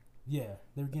character. Yeah,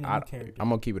 they're getting a new character. I'm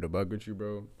gonna keep it a bug with you,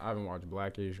 bro. I haven't watched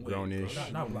Blackish,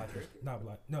 Grownish. Not Blackish, not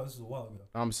Black. No, this is a while ago.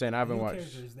 I'm saying I haven't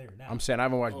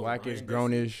watched Blackish,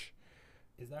 Grownish.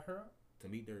 Is that her? To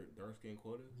meet their dark skin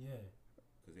quota? Yeah.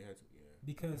 Because they had to. Yeah.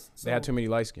 Because they had too many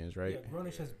light skins, right? Yeah,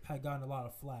 Grownish had gotten a lot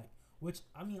of flack. Which,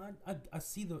 I mean, I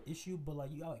see the issue, but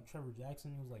like you got like Trevor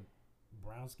Jackson, who was like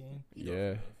brown skin.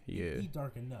 Yeah. He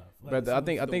dark enough. Like, but so I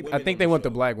think they want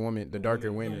the black woman, the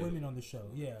darker women. The women on the show,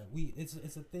 yeah. It's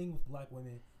a thing with black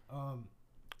women.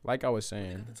 Like I was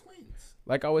saying, the twins.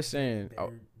 Like I was saying,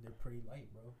 they're pretty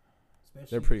light, bro. Especially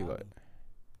they're pretty light.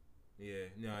 Yeah,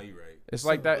 no, you're right. It's so,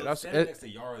 like that. That's next to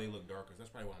Yara, they look darker. That's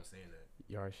probably why I'm saying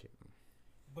that. Yara shit.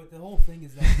 But the whole thing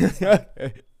is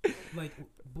that like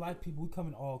black people, we come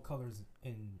in all colors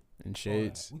and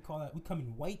shades. We come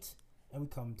in white, and we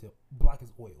come to black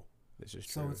as oil. This is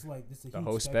true. So it's like this is the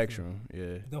whole spectrum.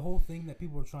 Yeah. The whole thing that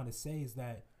people are trying to say is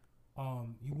that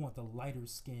you want the lighter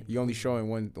skin. You only showing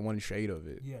one shade of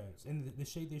it. Yes, and the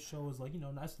shade they show is like,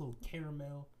 nice little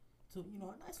caramel. So a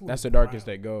nice little. That's the darkest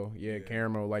they go. Yeah,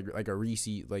 caramel like a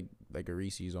Reese's, like a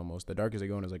Reese's almost. The darkest they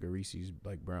go is like a Reese's,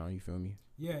 like brown. You feel me?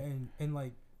 Yeah, and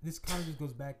like this kind of just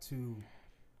goes back to,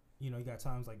 you got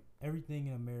times like everything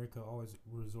in America always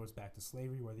resorts back to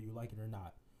slavery, whether you like it or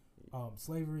not.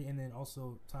 Slavery, and then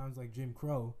also times like Jim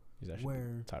Crow,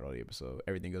 where the title of the episode,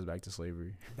 everything goes back to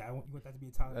slavery. You want that to be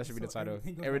a title? That should be the title.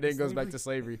 Everything goes back to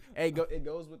slavery. Hey, it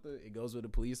goes with the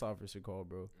police officer call,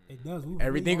 bro. It does.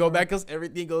 Everything goes back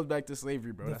to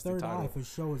slavery, bro. That's the title. The third eye for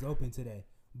sure is open today,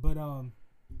 but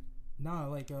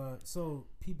so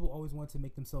people always want to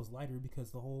make themselves lighter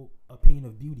because the whole opinion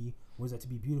of beauty was that to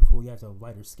be beautiful you have to have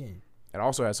lighter skin. It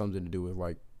also has something to do with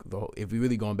like if we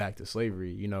really going back to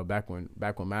slavery, back when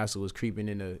massa was creeping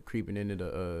into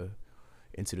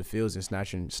the fields and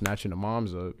snatching the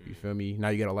moms up. You feel me? Now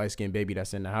you got a light skinned baby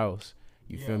that's in the house.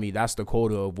 You feel me? That's the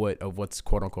quota of what's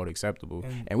quote unquote acceptable,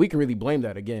 and we can really blame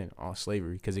that again on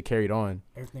slavery because it carried on.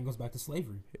 Everything goes back to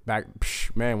slavery.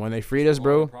 Man, when they freed us,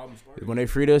 bro. When they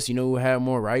freed us, you know who had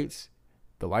more rights?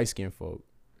 The light skinned folk.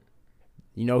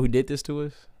 You know who did this to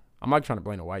us? I'm not trying to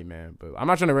blame a white man, but I'm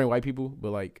not trying to blame white people, but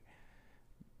like,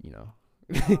 you know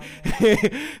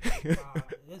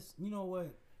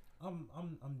what? I'm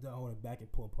done holding back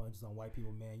and pulling punches on white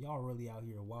people, man. Y'all really out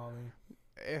here wilding.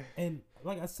 And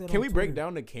like I said, can we Twitter, break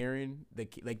down the Karen, the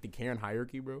Karen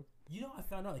hierarchy, bro? You know, I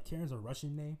found out that Karen's a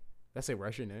Russian name. That's a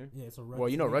Russian name. Yeah, it's a Russian. Well,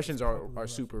 you know, name. Russians are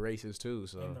super racist too.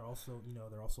 So and they're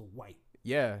also white.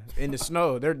 Yeah, in the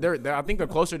snow, they're I think they're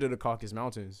closer to the Caucasus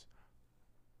Mountains.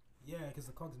 Yeah, because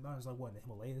the Caucasus Mountains are what, the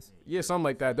Himalayas? Yeah, something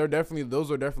like that.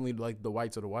 Those are definitely like the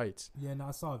whites of the whites. Yeah, no,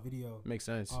 I saw a video. Makes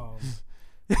sense.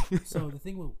 So the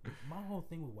thing with my whole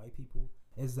thing with white people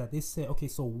is that they say, okay,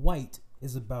 so white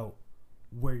is about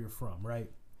where you're from, right?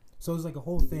 So it's like a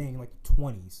whole thing, like the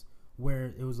 20s,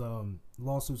 where it was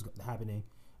lawsuits happening,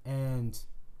 and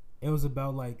it was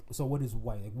about like, so what is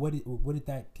white? Like, what did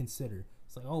that consider?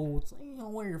 It's like, oh, it's like,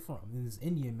 where you're from. And this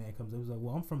Indian man comes. It was like,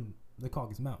 well, I'm from the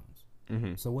Caucasus Mountains.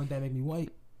 Mm-hmm. So wouldn't that make me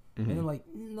white? Mm-hmm. And they're like,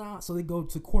 nah. So they go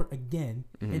to court again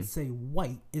and say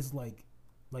white is like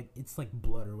it's like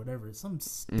blood or whatever. It's some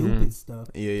stupid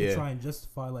stuff to try and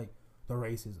justify like the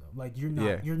racism. Like you're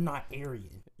not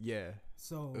Aryan. Yeah.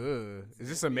 So is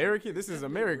this America? This is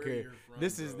America.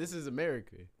 This is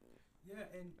America. Yeah,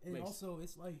 and also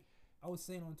it's like I was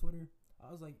saying on Twitter,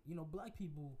 I was like, black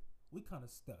people, we kind of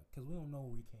stuck because we don't know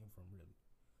where we came from really.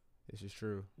 This is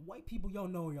true. White people, y'all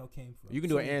know where y'all came from. You can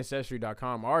do an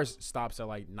Ancestry.com. Ours stops at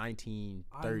like 1930s.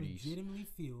 I legitimately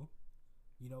feel,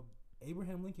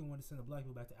 Abraham Lincoln wanted to send the black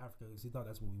people back to Africa because he thought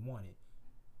that's what we wanted.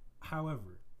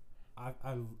 However,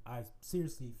 I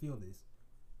seriously feel this.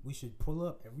 We should pull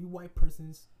up every white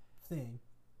person's thing.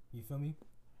 You feel me?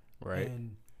 Right.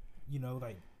 And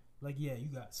like yeah, you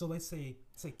got, so let's say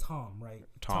Tom, right?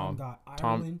 Tom got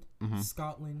Ireland,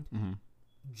 Scotland,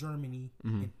 Germany,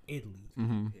 and Italy.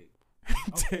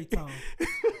 Okay, Tom.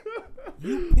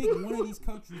 You pick one of these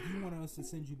countries you want us to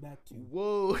send you back to.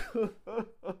 Whoa.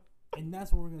 And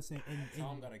that's what we're gonna say. And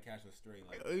Tom gotta catch us straight.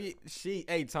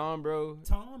 Hey, Tom, bro.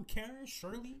 Tom, Karen,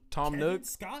 Shirley, Tom Kevin, Nook,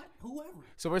 Scott, whoever.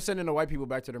 So we're sending the white people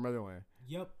back to their motherland.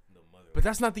 Yep. But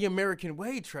that's not the American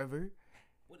way, Trevor.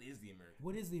 What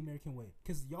is the American way?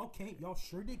 Because y'all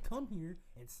sure did come here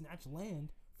and snatch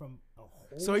land from a whole.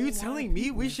 So are you telling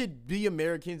me we should be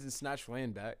Americans and snatch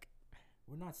land back?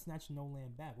 We're not snatching no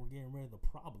land back. We're getting rid of the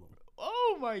problem.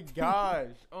 Oh my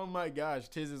gosh!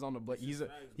 Tiz is on the black. He's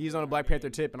on the Black Panther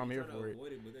tip, and I'm here for it.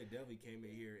 But they definitely came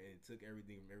in here and took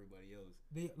everything from everybody else.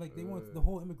 They want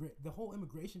the whole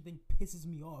immigration thing pisses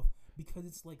me off because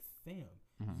it's like, fam,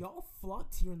 y'all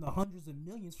flocked here in the hundreds of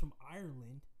millions from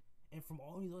Ireland and from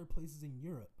all these other places in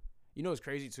Europe. You know, it's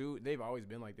crazy too. They've always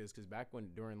been like this because back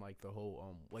during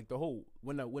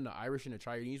when the Irish and the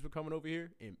Chinese were coming over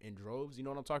here in droves. You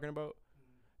know what I'm talking about?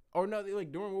 Or no,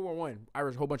 like during World War I,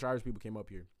 a whole bunch of Irish people came up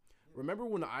here. Remember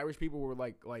when the Irish people were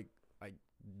like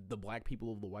the black people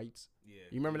of the whites? Yeah.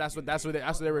 You remember that's what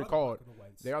they were called.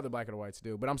 They are the black of the whites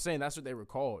still. But I'm saying that's what they were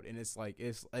called, and it's like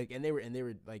and they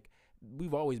were like,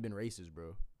 we've always been racist,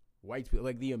 bro. White people,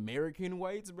 like the American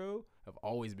whites, bro, have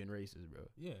always been racist, bro.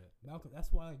 Yeah, Malcolm.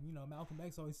 That's why Malcolm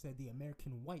X always said the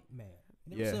American white man.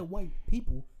 He never said white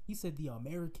people. He said the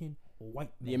American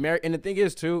white man. And the thing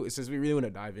is too, since we really want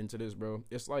to dive into this, bro,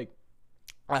 it's like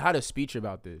I had a speech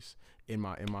about this in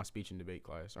my speech and debate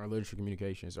class, our literature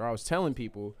communications, or I was telling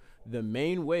people the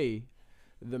main way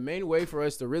for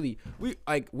us to really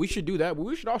we should do that, but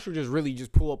we should also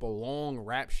just pull up a long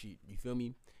rap sheet. You feel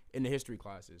me? In the history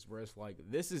classes, where it's like,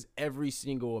 this is every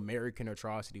single American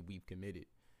atrocity we've committed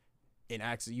in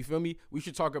acts. You feel me? We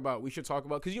should talk about because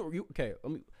okay.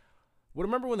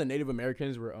 Remember when the Native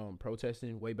Americans were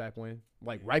protesting way back when,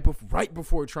 like right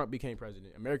before Trump became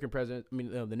president,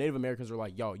 the Native Americans were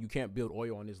like, yo, you can't build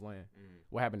oil on this land.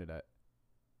 What happened to that?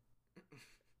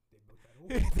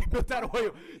 They built that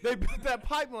oil. They built that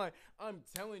pipeline. I'm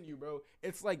telling you, bro.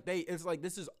 It's like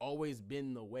this has always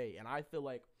been the way, and I feel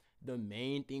like the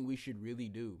main thing we should really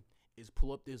do is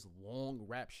pull up this long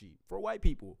rap sheet for white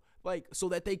people, like, so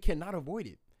that they cannot avoid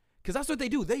it. Because that's what they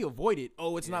do. They avoid it.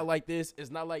 Oh, it's not like this.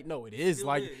 It's not like, no, it is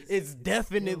like, it's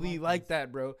definitely like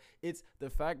that, bro. It's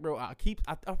the fact, bro. I feel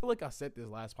like I said this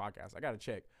last podcast. I got to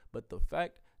check. But the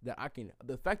fact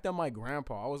that my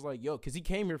grandpa, I was like, yo, because he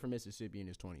came here from Mississippi in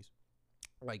his 20s.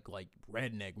 Like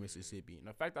redneck Mississippi. And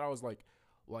the fact that I was like,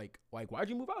 why'd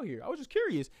you move out here? I was just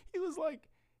curious. He was like,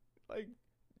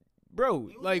 bro,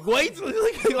 like, wait, he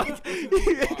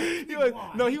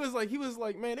was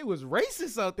like, man, it was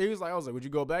racist out there. He was like, I was like, would you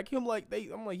go back?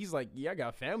 He's like, yeah, I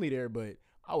got family there, but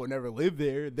I would never live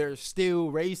there. They're still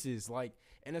racist. Like,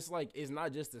 and it's like, it's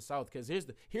not just the South. Because here's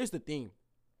the thing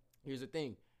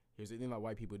that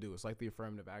white people do. It's like the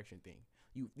affirmative action thing.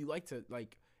 You like to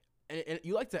and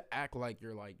you like to act like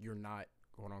you're not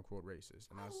quote unquote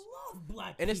racist. And I love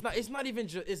black and people. it's not even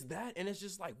just, it's that, and it's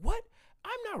just like, what?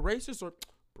 I'm not racist, or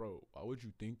bro, why would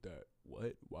you think that?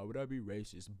 What? Why would I be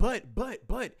racist? But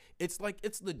it's like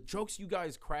it's the jokes you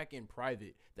guys crack in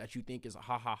private that you think is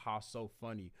ha ha ha so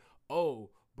funny. Oh,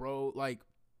 bro, like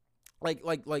I'm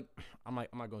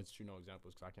not going to shoot no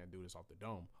examples because I can't do this off the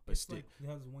dome. But it's still, like,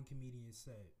 that was one comedian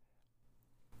said,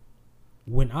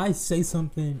 when I say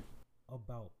something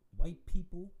about white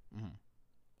people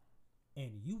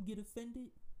and you get offended,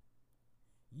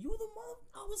 you the mom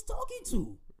I was talking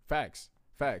to. Facts.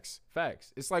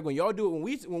 It's like when y'all do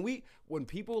it, when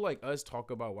people like us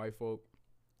talk about white folk,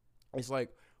 it's like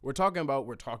we're talking about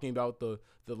the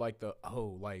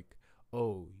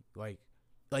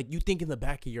you think in the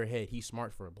back of your head he's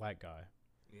smart for a black guy.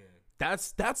 Yeah.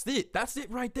 That's it. That's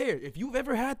it right there. If you've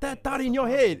ever had that thought in your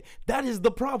head, that is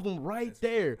the problem right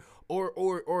there.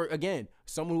 Or again,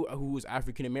 someone who is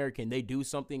African American, they do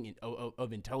something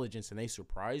of intelligence and they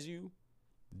surprise you.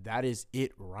 That is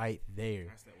it right there.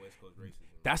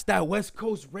 That's that West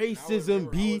Coast racism.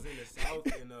 I was in the South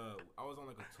and I was on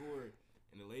like a tour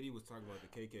and the lady was talking about the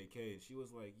KKK and she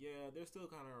was like, yeah, they're still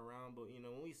kind of around, but you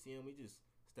know when we see them, we just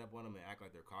step on them and act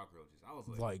like they're cockroaches. I was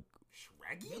like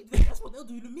Shraggy? That's what they'll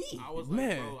do to me. I was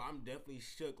like, bro, I'm definitely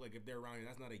shook. Like if they're around here,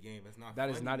 that's not a game. That's not. That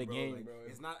funny, is not a bro. game, like, bro.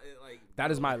 It's not like. That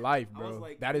is my life, bro. I was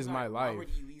like, that is my life. Robert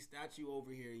E. Lee statue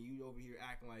over here, and you over here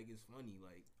acting like it's funny,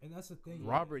 like. And that's the thing.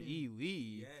 Robert E.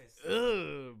 Lee. Yes.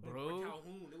 Ugh, bro. Or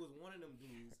Calhoun. It was one of them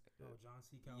dudes. Oh, John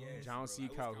C. Calhoun. Yes, John C.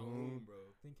 Calhoun, bro.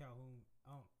 I think Calhoun.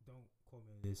 Don't quote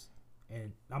me on this,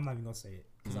 and I'm not even gonna say it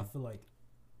because I feel like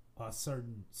a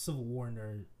certain Civil War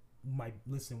nerd might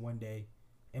listen one day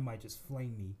and might just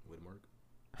flame me. Whitmark.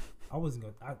 I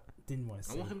didn't want to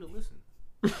say. I want him to listen.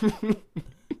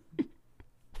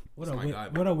 What up,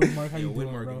 Whitmark? How you doing,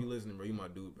 Whitmark, bro? if you listening, bro, you my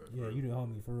dude, bro. Yeah, you the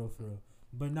homie for real.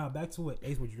 But now back to what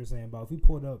Ace, what you were saying about if we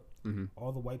pulled up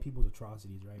all the white people's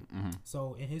atrocities, right?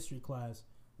 So in history class,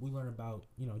 we learn about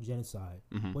genocide.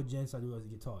 What genocide do us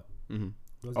get taught? We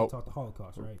was taught the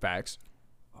Holocaust, right? Facts.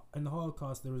 In the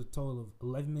Holocaust, there was a total of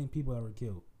 11 million people that were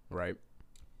killed. Right.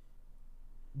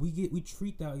 We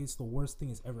treat that as the worst thing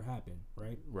that's ever happened,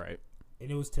 right? Right.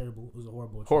 And it was terrible. It was a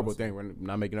horrible thing. We're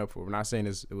not making up for it. We're not saying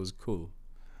it was cool.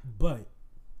 But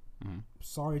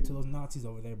sorry to those Nazis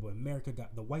over there, but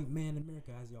the white man in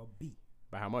America has y'all beat.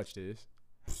 By how much, Tiz?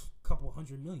 Couple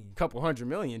hundred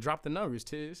million. Drop the numbers,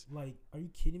 Tiz. Like, are you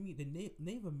kidding me? The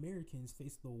Native Americans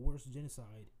faced the worst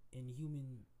genocide in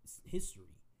human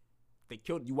history.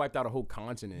 You wiped out a whole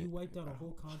continent.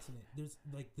 There's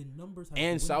like the numbers have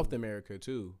and South America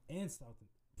too. And South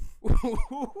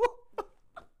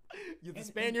the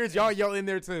Spaniards, y'all in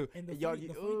there too. And the funny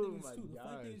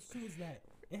thing is too is that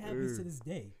it happens to this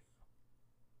day.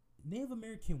 Native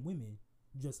American women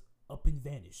just up and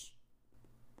vanish.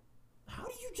 How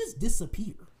do you just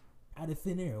disappear out of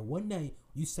thin air? One night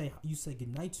you say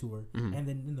goodnight to her, and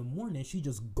then in the morning she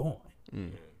just gone.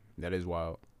 That is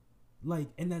wild. Like,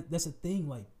 and that's a thing.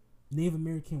 Like, Native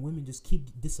American women just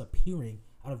keep disappearing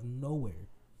out of nowhere,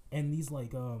 and these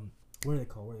what are they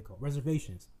called?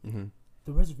 Reservations.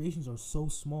 The reservations are so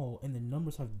small, and the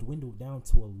numbers have dwindled down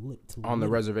to a lit. On the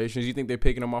reservations, you think they're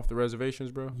picking them off the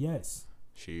reservations, bro? Yes.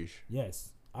 Sheesh.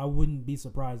 Yes, I wouldn't be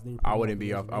surprised. I wouldn't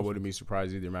be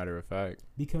surprised either. Matter of fact,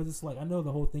 because it's like I know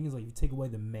the whole thing is like if you take away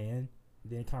the man,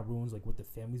 then it kind of ruins like what the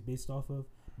family's based off of.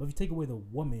 But if you take away the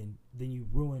woman, then you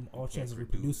ruin all chances of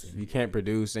reproducing. You can't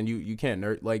produce, and you can't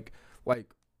nurture. Like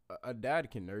a dad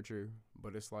can nurture,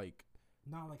 but it's like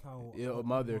not like how a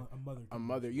mother. I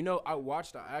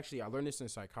learned this in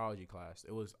psychology class.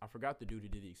 I forgot the dude who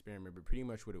did the experiment, but pretty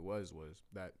much what it was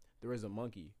that there was a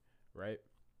monkey, right?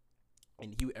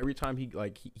 And every time he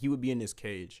would be in this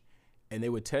cage, and they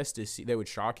would test to see, they would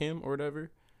shock him or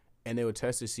whatever, and they would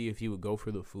test to see if he would go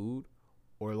for the food,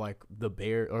 or like the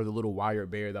bear or the little wire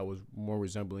bear that was more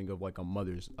resembling of like a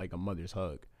mother's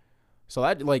hug. So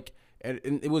that and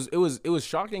it was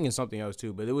shocking and something else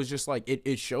too, but it was just like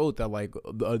it showed that like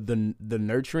the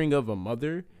nurturing of a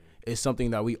mother is something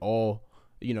that we all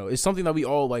it's something that we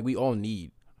all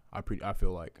need. I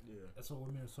feel like that's what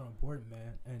women are so important,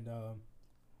 man. And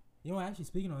actually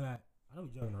speaking on that, I know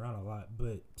we're joking around a lot,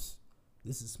 but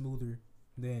this is smoother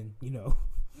than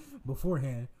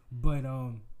beforehand. But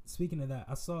speaking of that,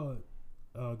 I saw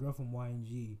a girl from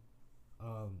YNG.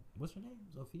 What's her name?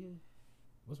 Sophia?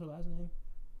 What's her last name?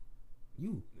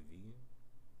 You. The vegan?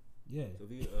 Yeah.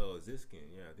 Sophia, Ziskin.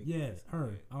 Yeah, I think. Yeah,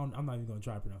 her. I'm not even gonna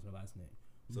try to pronounce her last name.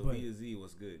 Sophia Z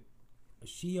was good.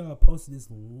 She posted this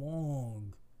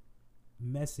long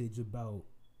message about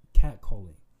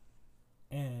catcalling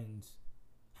and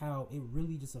how it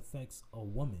really just affects a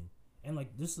woman. And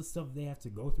like just the stuff they have to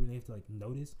go through, they have to like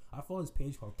notice. I follow this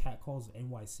page called Catcalls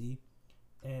NYC,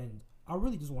 and I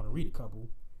really just want to read a couple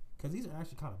because these are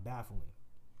actually kind of baffling.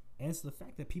 And it's the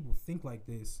fact that people think like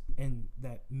this and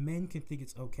that men can think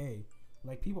it's okay.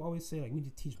 Like, people always say, like, we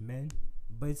need to teach men,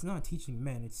 but it's not teaching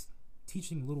men. It's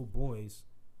teaching little boys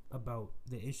about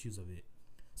the issues of it.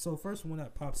 So, first one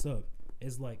that pops up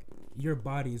is, like, your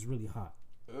body is really hot.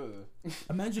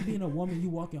 Imagine being a woman,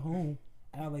 you walking home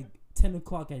at, like, 10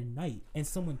 o'clock at night, and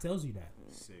someone tells you that.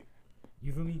 Sick.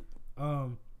 You feel me?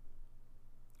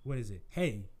 What is it?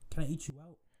 Hey, can I eat you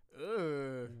out?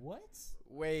 What?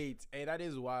 Wait, hey, that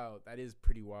is wild. That is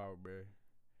pretty wild, bro.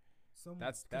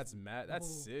 That's mad. That's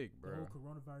sick, bro. The whole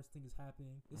coronavirus thing is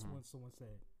happening. This one, someone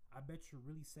said, "I bet you're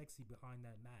really sexy behind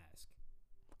that mask."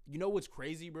 You know what's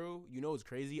crazy, bro? You know what's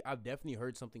crazy? I've definitely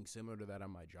heard something similar to that on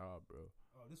my job, bro.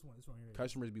 Oh, this one here.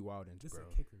 Customers be wildin', This bro. This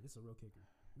is a kicker. This is a real kicker.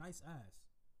 Nice ass,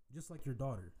 just like your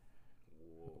daughter.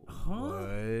 Whoa. Huh?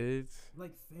 What?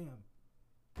 Like, fam,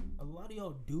 a lot of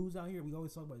y'all dudes out here, we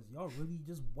always talk about this. Y'all really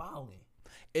just wilding.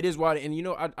 It is wild, and you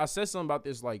know, I said something about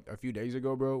this like a few days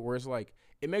ago, bro. Where it's like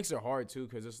it makes it hard too,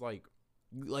 because it's like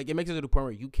it makes it to the point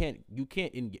where you can't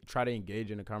try to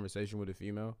engage in a conversation with a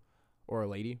female or a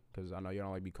lady, because I know you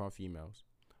don't like be called females,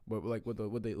 but like with the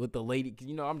lady, cause,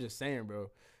 you know, I'm just saying, bro,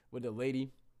 with the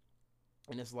lady,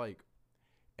 and it's like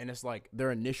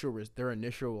their initial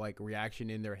like reaction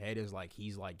in their head is like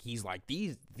he's like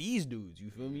these dudes,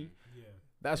 you feel me? Yeah.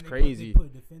 That's and crazy. They put a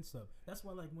defense up. That's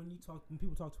why, like, when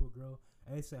people talk to a girl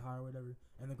and they say hi or whatever,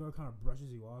 and the girl kind of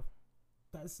brushes you off,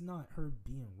 that's not her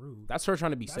being rude. That's her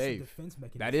trying to be that's safe. A defense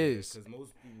mechanism. That is. Because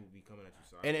most people be coming at you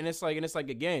side. And it's like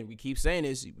again, we keep saying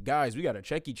this, guys. We gotta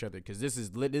check each other because this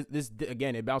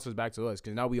again. It bounces back to us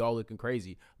because now we all looking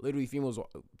crazy. Literally, females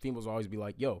always be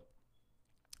like, "Yo,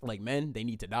 like men, they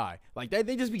need to die." Like that,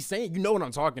 they just be saying, you know what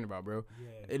I'm talking about, bro.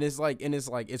 Yeah. And it's like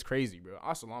it's crazy, bro.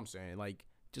 That's all I'm saying. Like,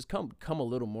 just come a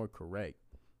little more correct.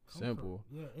 Simple.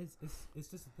 Yeah, it's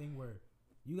just a thing where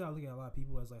you gotta look at a lot of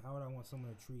people as like, how would I want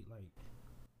someone to treat like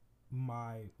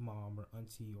my mom or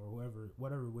auntie or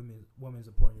whatever women's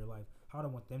important in your life? How do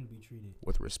I want them to be treated?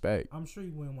 With respect. I'm sure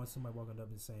you wouldn't want somebody walking up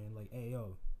and saying like, "Hey,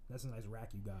 yo, that's a nice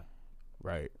rack you got."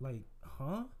 Right. Like,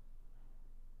 huh?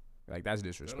 Like, that's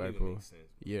disrespectful. Sense,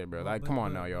 yeah, bro. Like, come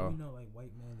on now, y'all. You know, like,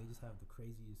 white men, they just have the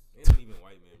craziest. It's not even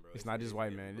white men, bro. It's not just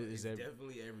white men. It's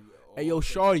definitely every. Hey, yo,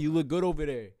 Shawty, you look good over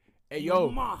there. Hey, yo.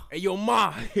 Ma. Hey, yo,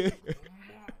 ma.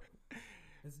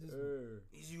 It's just,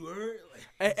 Is you heard?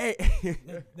 Hey.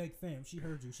 like, fam, she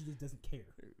heard you. She just doesn't care.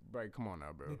 Right, come on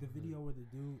now, bro. Like the video where the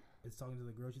dude is talking to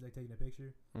the girl, she's like taking a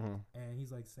picture, and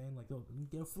he's like saying like, "Yo, let me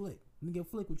get a flick. Let me get a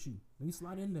flick with you. Let me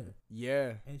slide in there."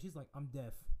 Yeah. And she's like, "I'm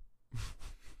deaf."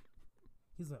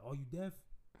 He's like, "Oh, you deaf?"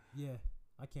 "Yeah,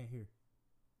 I can't hear."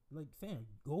 Like, fam,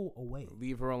 go away.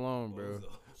 Leave her alone, bro.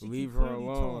 She Leave keep her hearing you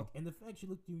alone. talk, and the fact she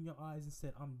looked you in your eyes and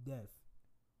said, "I'm deaf,"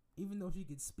 even though she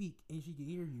could speak and she could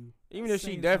hear you. Even if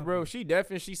she deaf, bro, she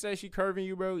deaf and she says she curving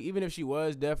you, bro. Even if she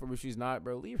was deaf or if she's not,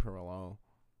 bro, leave her alone.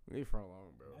 Leave her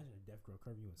alone, bro. Imagine a deaf girl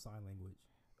curving you in sign language.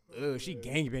 Ugh, she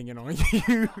gangbanging on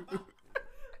you.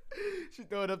 She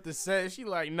throw it up the set. She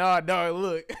like, nah, dog,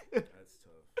 look. That's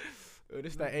tough.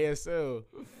 This that ASL.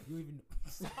 You even.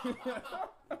 That's that ASL.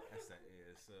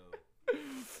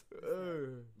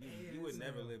 You would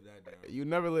never live that down. You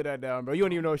never live that down, bro. You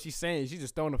don't even know what she's saying. She's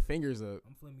just throwing the fingers up.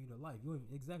 I'm flaming you to life. You don't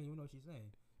know what she's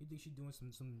saying. You think she's doing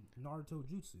some Naruto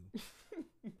jutsu,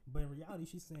 but in reality,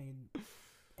 she's saying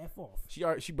 "F off."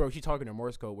 She talking in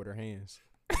Morse code with her hands.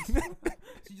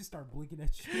 She just start blinking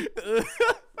at you.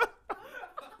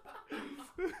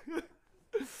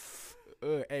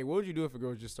 Hey, what would you do if a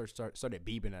girl just started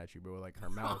beeping at you, bro? Like her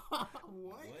mouth.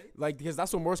 What? Like, because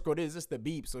that's what Morse code is. It's the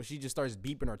beep. So she just starts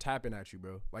beeping or tapping at you,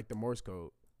 bro. Like the Morse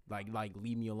code. Like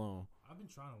leave me alone. I've been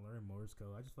trying to learn Morse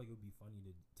code. I just feel like it would be funny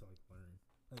to like learn.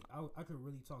 Like I could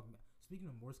really talk. Speaking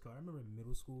of Morse code, I remember in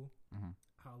middle school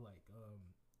how like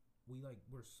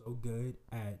we're so good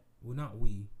at, well, not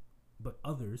we, but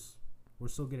others were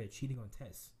so good at cheating on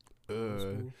tests.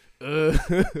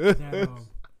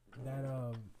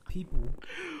 That people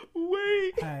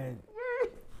had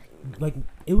like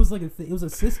it was like it was a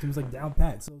system. It was like down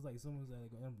pat. So it was like someone was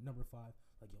like number 5,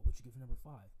 like, "Yo, what you get for number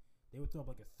 5?" They would throw up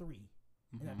like a 3,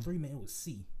 and that 3 meant it was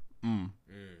C.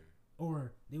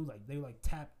 Or they would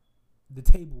tap the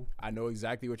table. I know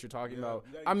exactly what you're talking about.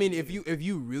 I mean, if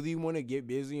you really want to get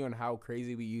busy on how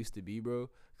crazy we used to be, bro,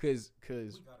 cause we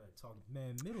gotta talk,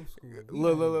 man. Middle school.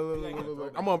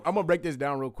 Look. I'm gonna break this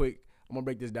down real quick.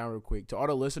 To all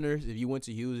the listeners, if you went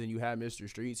to Hughes and you had Mr.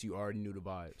 Streets, you already knew the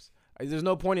vibes. There's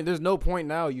no point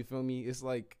now. You feel me? It's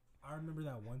like, I remember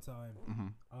that one time.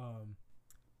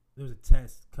 There was a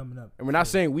test coming up, and we're not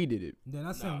saying we did it. They're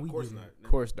not saying we did it. Of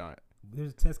course not.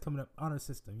 there's a test coming up, honor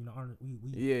system. You know, honor. We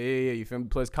Yeah. You feel me?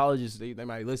 Plus colleges, they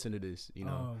might listen to this. You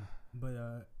know. But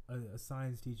a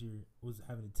science teacher was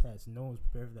having a test. No one was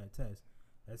prepared for that test.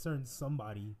 A certain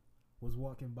somebody was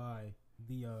walking by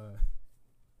the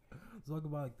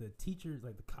like the teacher's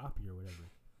like the copy or whatever.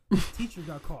 The teacher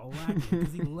got caught lacking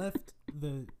because he left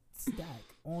the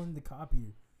stack on the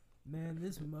copier. Man,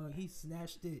 this mug, he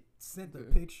snatched it, sent the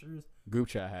pictures. Group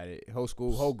chat had it.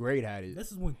 Whole grade had it.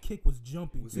 This is when Kick was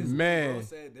jumping. Man. Bro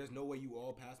said, there's no way you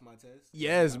all passed my test.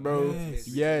 Yes, bro.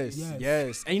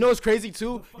 Yes. And you know what's crazy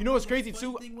too?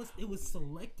 It was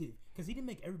selective because he didn't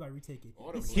make everybody retake it.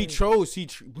 He chose.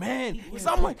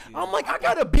 I'm like, I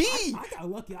got a B. I got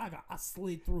lucky. I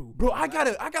slid through. Bro, I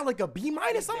got like a B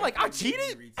minus. I'm like, I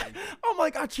cheated. I'm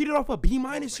like, I cheated off a B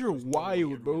minus. You're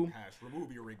wild, bro.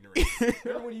 Remove your ignorance.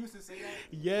 Remember when you used to say that?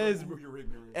 Yes, bro. Your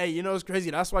ignorance. Hey, you know what's crazy?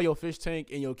 That's why your fish tank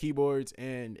and your keyboards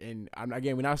and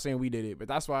again, we're not saying we did it, but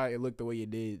that's why it looked the way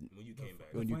it did when you came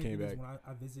back. When you came back. When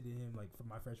I visited him like for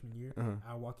my freshman year,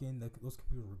 I walk in, those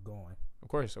computers were gone. Of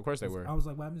course they were. I was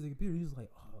like, "What happened to the computer?" He was like,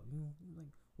 "Oh,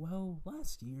 well,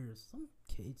 last year some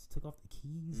kids took off the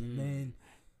keys and then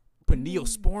put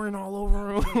Neosporin all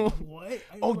over him." What?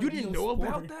 Oh, you didn't know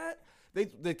about that?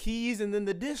 The keys and then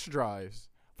the disk drives.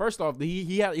 First off,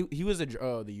 he was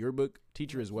the yearbook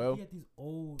teacher as well. He had these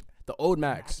old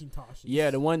Macs. Macintoshes. Yeah,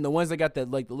 the ones that got the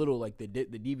little the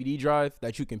DVD drive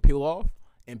that you can peel off,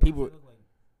 and people. Never mind,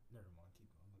 keep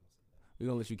going. We're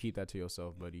gonna let you keep that to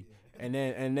yourself, buddy. Yeah. And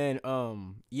then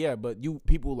yeah, but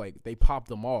people like they popped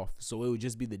them off, so it would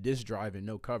just be the disk drive and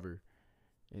no cover.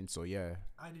 And so yeah,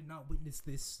 I did not witness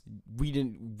this.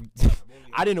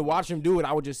 I didn't watch him do it.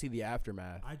 I would just see the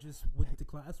aftermath. I just went to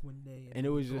class one day and it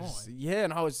was just gone.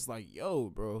 and I was just like, yo,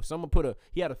 bro. Someone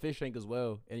he had a fish tank as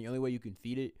well, and the only way you can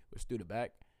feed it was through the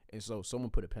back, and so someone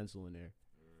put a pencil in there.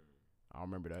 I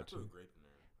remember that too. I put a grape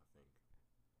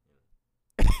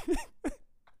in there, I think.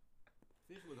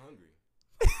 Fish look hungry.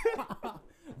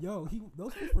 Yo,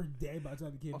 those fish were dead by the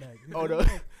time he came back. Oh no,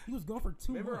 he was gone for 2 months.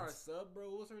 Remember our sub, bro?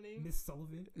 What was her name? Miss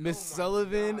Sullivan. Miss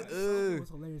Sullivan. It was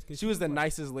hilarious. She was the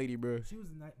nicest lady, bro. She was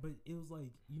nice, but it was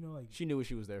like she knew what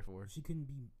she was there for. She couldn't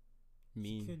be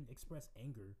mean. She couldn't express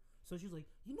anger. So she was like,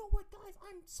 you know what, guys?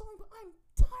 I'm sorry, but I'm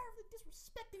tired of the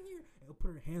disrespecting here. And we'll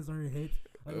put her hands on her hips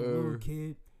like a little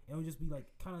kid, and we'll just be like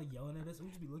kind of yelling at us. And we'll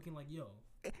just be looking like, yo.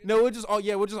 No, we'll just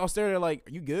all stare at her like,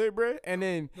 "Are you good, bro?" And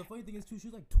then the funny thing is too, she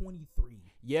was like 23.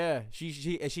 Yeah,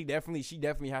 she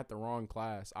definitely had the wrong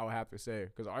class. I would have to say,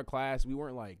 because our class, we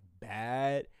weren't like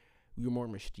bad, we were more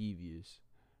mischievous.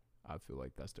 I feel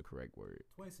like that's the correct word.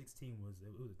 2016 was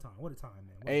a time. What a time,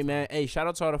 man. Hey, shout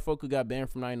out to all the folk who got banned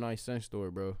from 99-cent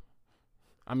store, bro.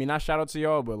 I mean, not shout out to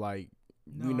y'all, but like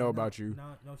we know about you.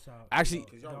 No shout. Actually,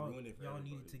 y'all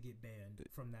needed to get banned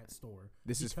from that store.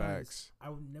 This is facts. I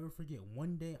would never forget.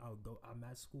 One day I'm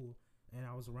at school and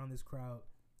I was around this crowd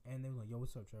and they were like, "Yo,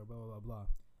 what's up, Trevor?" Blah blah blah blah.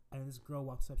 And this girl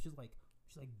walks up. She's like,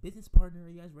 "Business partner, are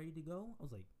you guys ready to go?" I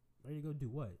was like, "Ready to go do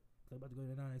what?" They're about to go to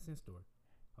the 99-cent store.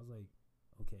 I was like,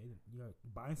 "Okay, you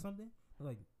buying something?" They're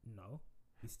like, "No,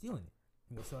 he's stealing it.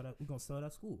 We're gonna sell it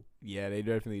at school." Yeah, they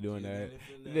definitely doing that.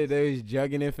 They was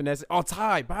jugging and finessing. Oh,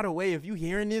 Ty, by the way, if you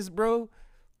hearing this, bro,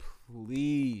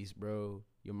 please, bro,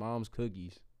 your mom's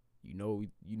cookies. You know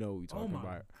what we talking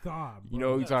about. God, bro. You know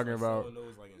what we talking about.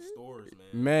 Those, like, in stores,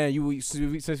 man. Man,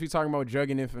 since we talking about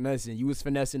jugging and finessing, you was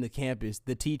finessing the campus,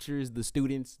 the teachers, the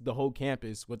students, the whole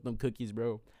campus with them cookies,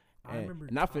 bro. I remember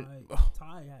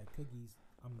Ty had cookies.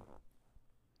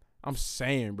 I'm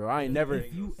saying, bro, I ain't never.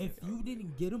 If you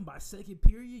didn't get them by second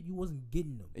period, you wasn't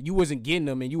getting them. You wasn't getting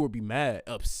them, and you would be mad,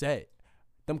 upset.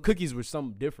 Them cookies were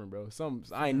something different, bro.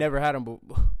 I ain't never had them, but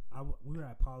we were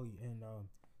at Poly, and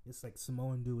it's like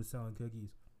Samoan dude was selling cookies.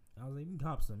 I was like, "You can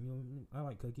cop some. You know, I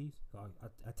like cookies." So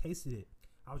I tasted it.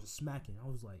 I was just smacking. I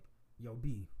was like, "Yo,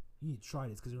 B, you need to try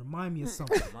this because it remind me of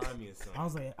something." I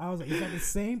was like, "Is that the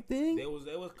same thing?" It was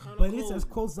kind of close. But it's as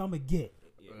close as I'm gonna get.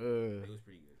 Yeah, it was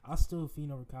pretty good. I still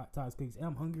fiend over Ty's cookies, and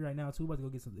I'm hungry right now too. We're about to go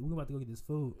get something. We're about to go get this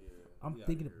food. Yeah, I'm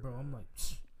thinking, bro. I'm like,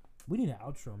 we need an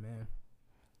outro, man.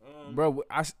 Bro,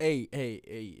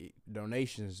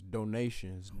 donations.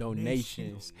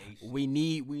 We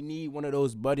need one of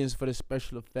those buttons for the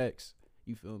special effects.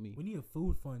 You feel me? We need a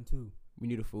food fund too. We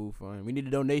need a food fund. We need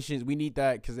the donations. We need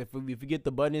that because if we get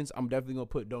the buttons, I'm definitely gonna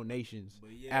put donations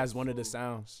as one of the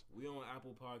sounds. We on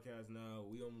Apple Podcasts now.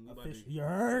 You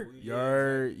heard?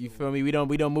 You feel me? We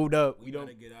don't moved up. We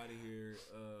gotta get out of here.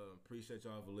 Appreciate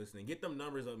y'all for listening. Get them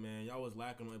numbers up, man. Y'all was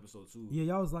lacking on episode 2. Yeah,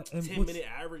 y'all was like 10-minute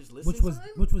average listen time,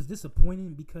 which was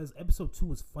disappointing because episode 2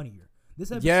 was funnier.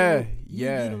 This episode, you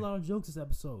did a lot of jokes this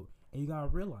episode, And you gotta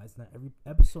realize that every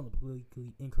episode of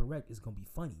Politically Incorrect is gonna be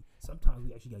funny. Sometimes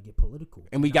we actually gotta get political,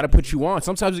 and we gotta put you on.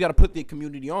 Sometimes we gotta put the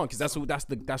community on because that's the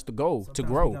goal to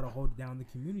grow. We gotta hold down the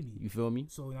community. You feel me?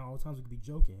 So all the times we could be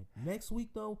joking. Next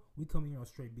week though, we come here on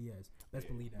straight BS. Let's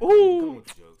believe that. Ooh,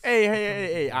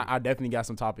 hey! I definitely got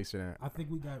some topics for that. I think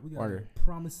we got a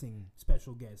promising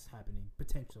special guest happening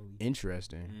potentially.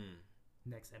 Interesting.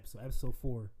 Next episode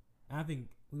 4. I think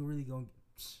we're really gonna.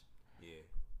 Yeah.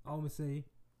 I'm gonna say.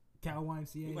 Cal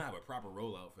YMCA. We're gonna have a proper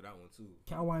rollout for that one too.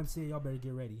 Cal YMCA, y'all better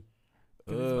get ready.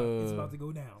 It's about to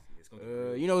go down.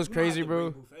 You know what's crazy,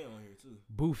 bro? Buffet on here too.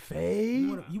 Buffet?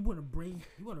 You wanna bring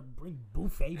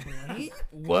Buffet Blaine?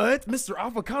 What? Mr.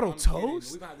 Avocado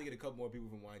Toast? We're gonna have to get a couple more people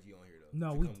from YG on here though.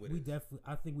 No, we definitely.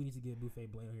 I think we need to get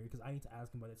Buffet Blaine on here because I need to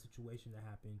ask him about that situation that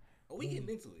happened. Oh, we getting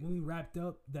into it when we wrapped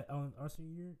up that on our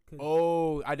senior year.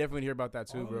 Oh, I definitely hear about that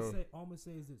too, bro. All I'm gonna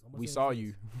say is this. We saw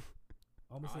you.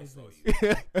 I'm gonna say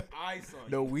I saw you.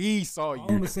 No, we saw you.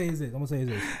 All I'm gonna say is this.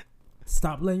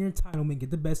 Stop letting your entitlement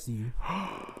get the best of you.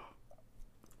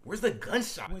 Where's the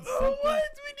gunshot? When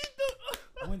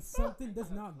something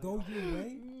does not go your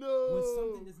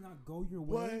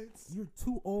way, you're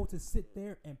too old to sit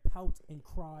there and pout and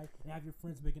cry and have your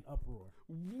friends make an uproar.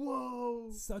 Whoa!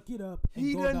 Suck it up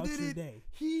and go about your day.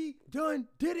 He done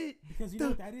did it. Because you know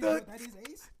what that is? You know what that is,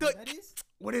 Ace? You know what that is?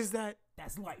 What is that?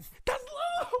 That's life. That's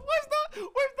love. Where's the?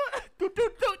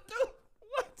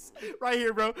 What? Right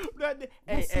here, bro.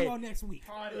 We'll see y'all next week.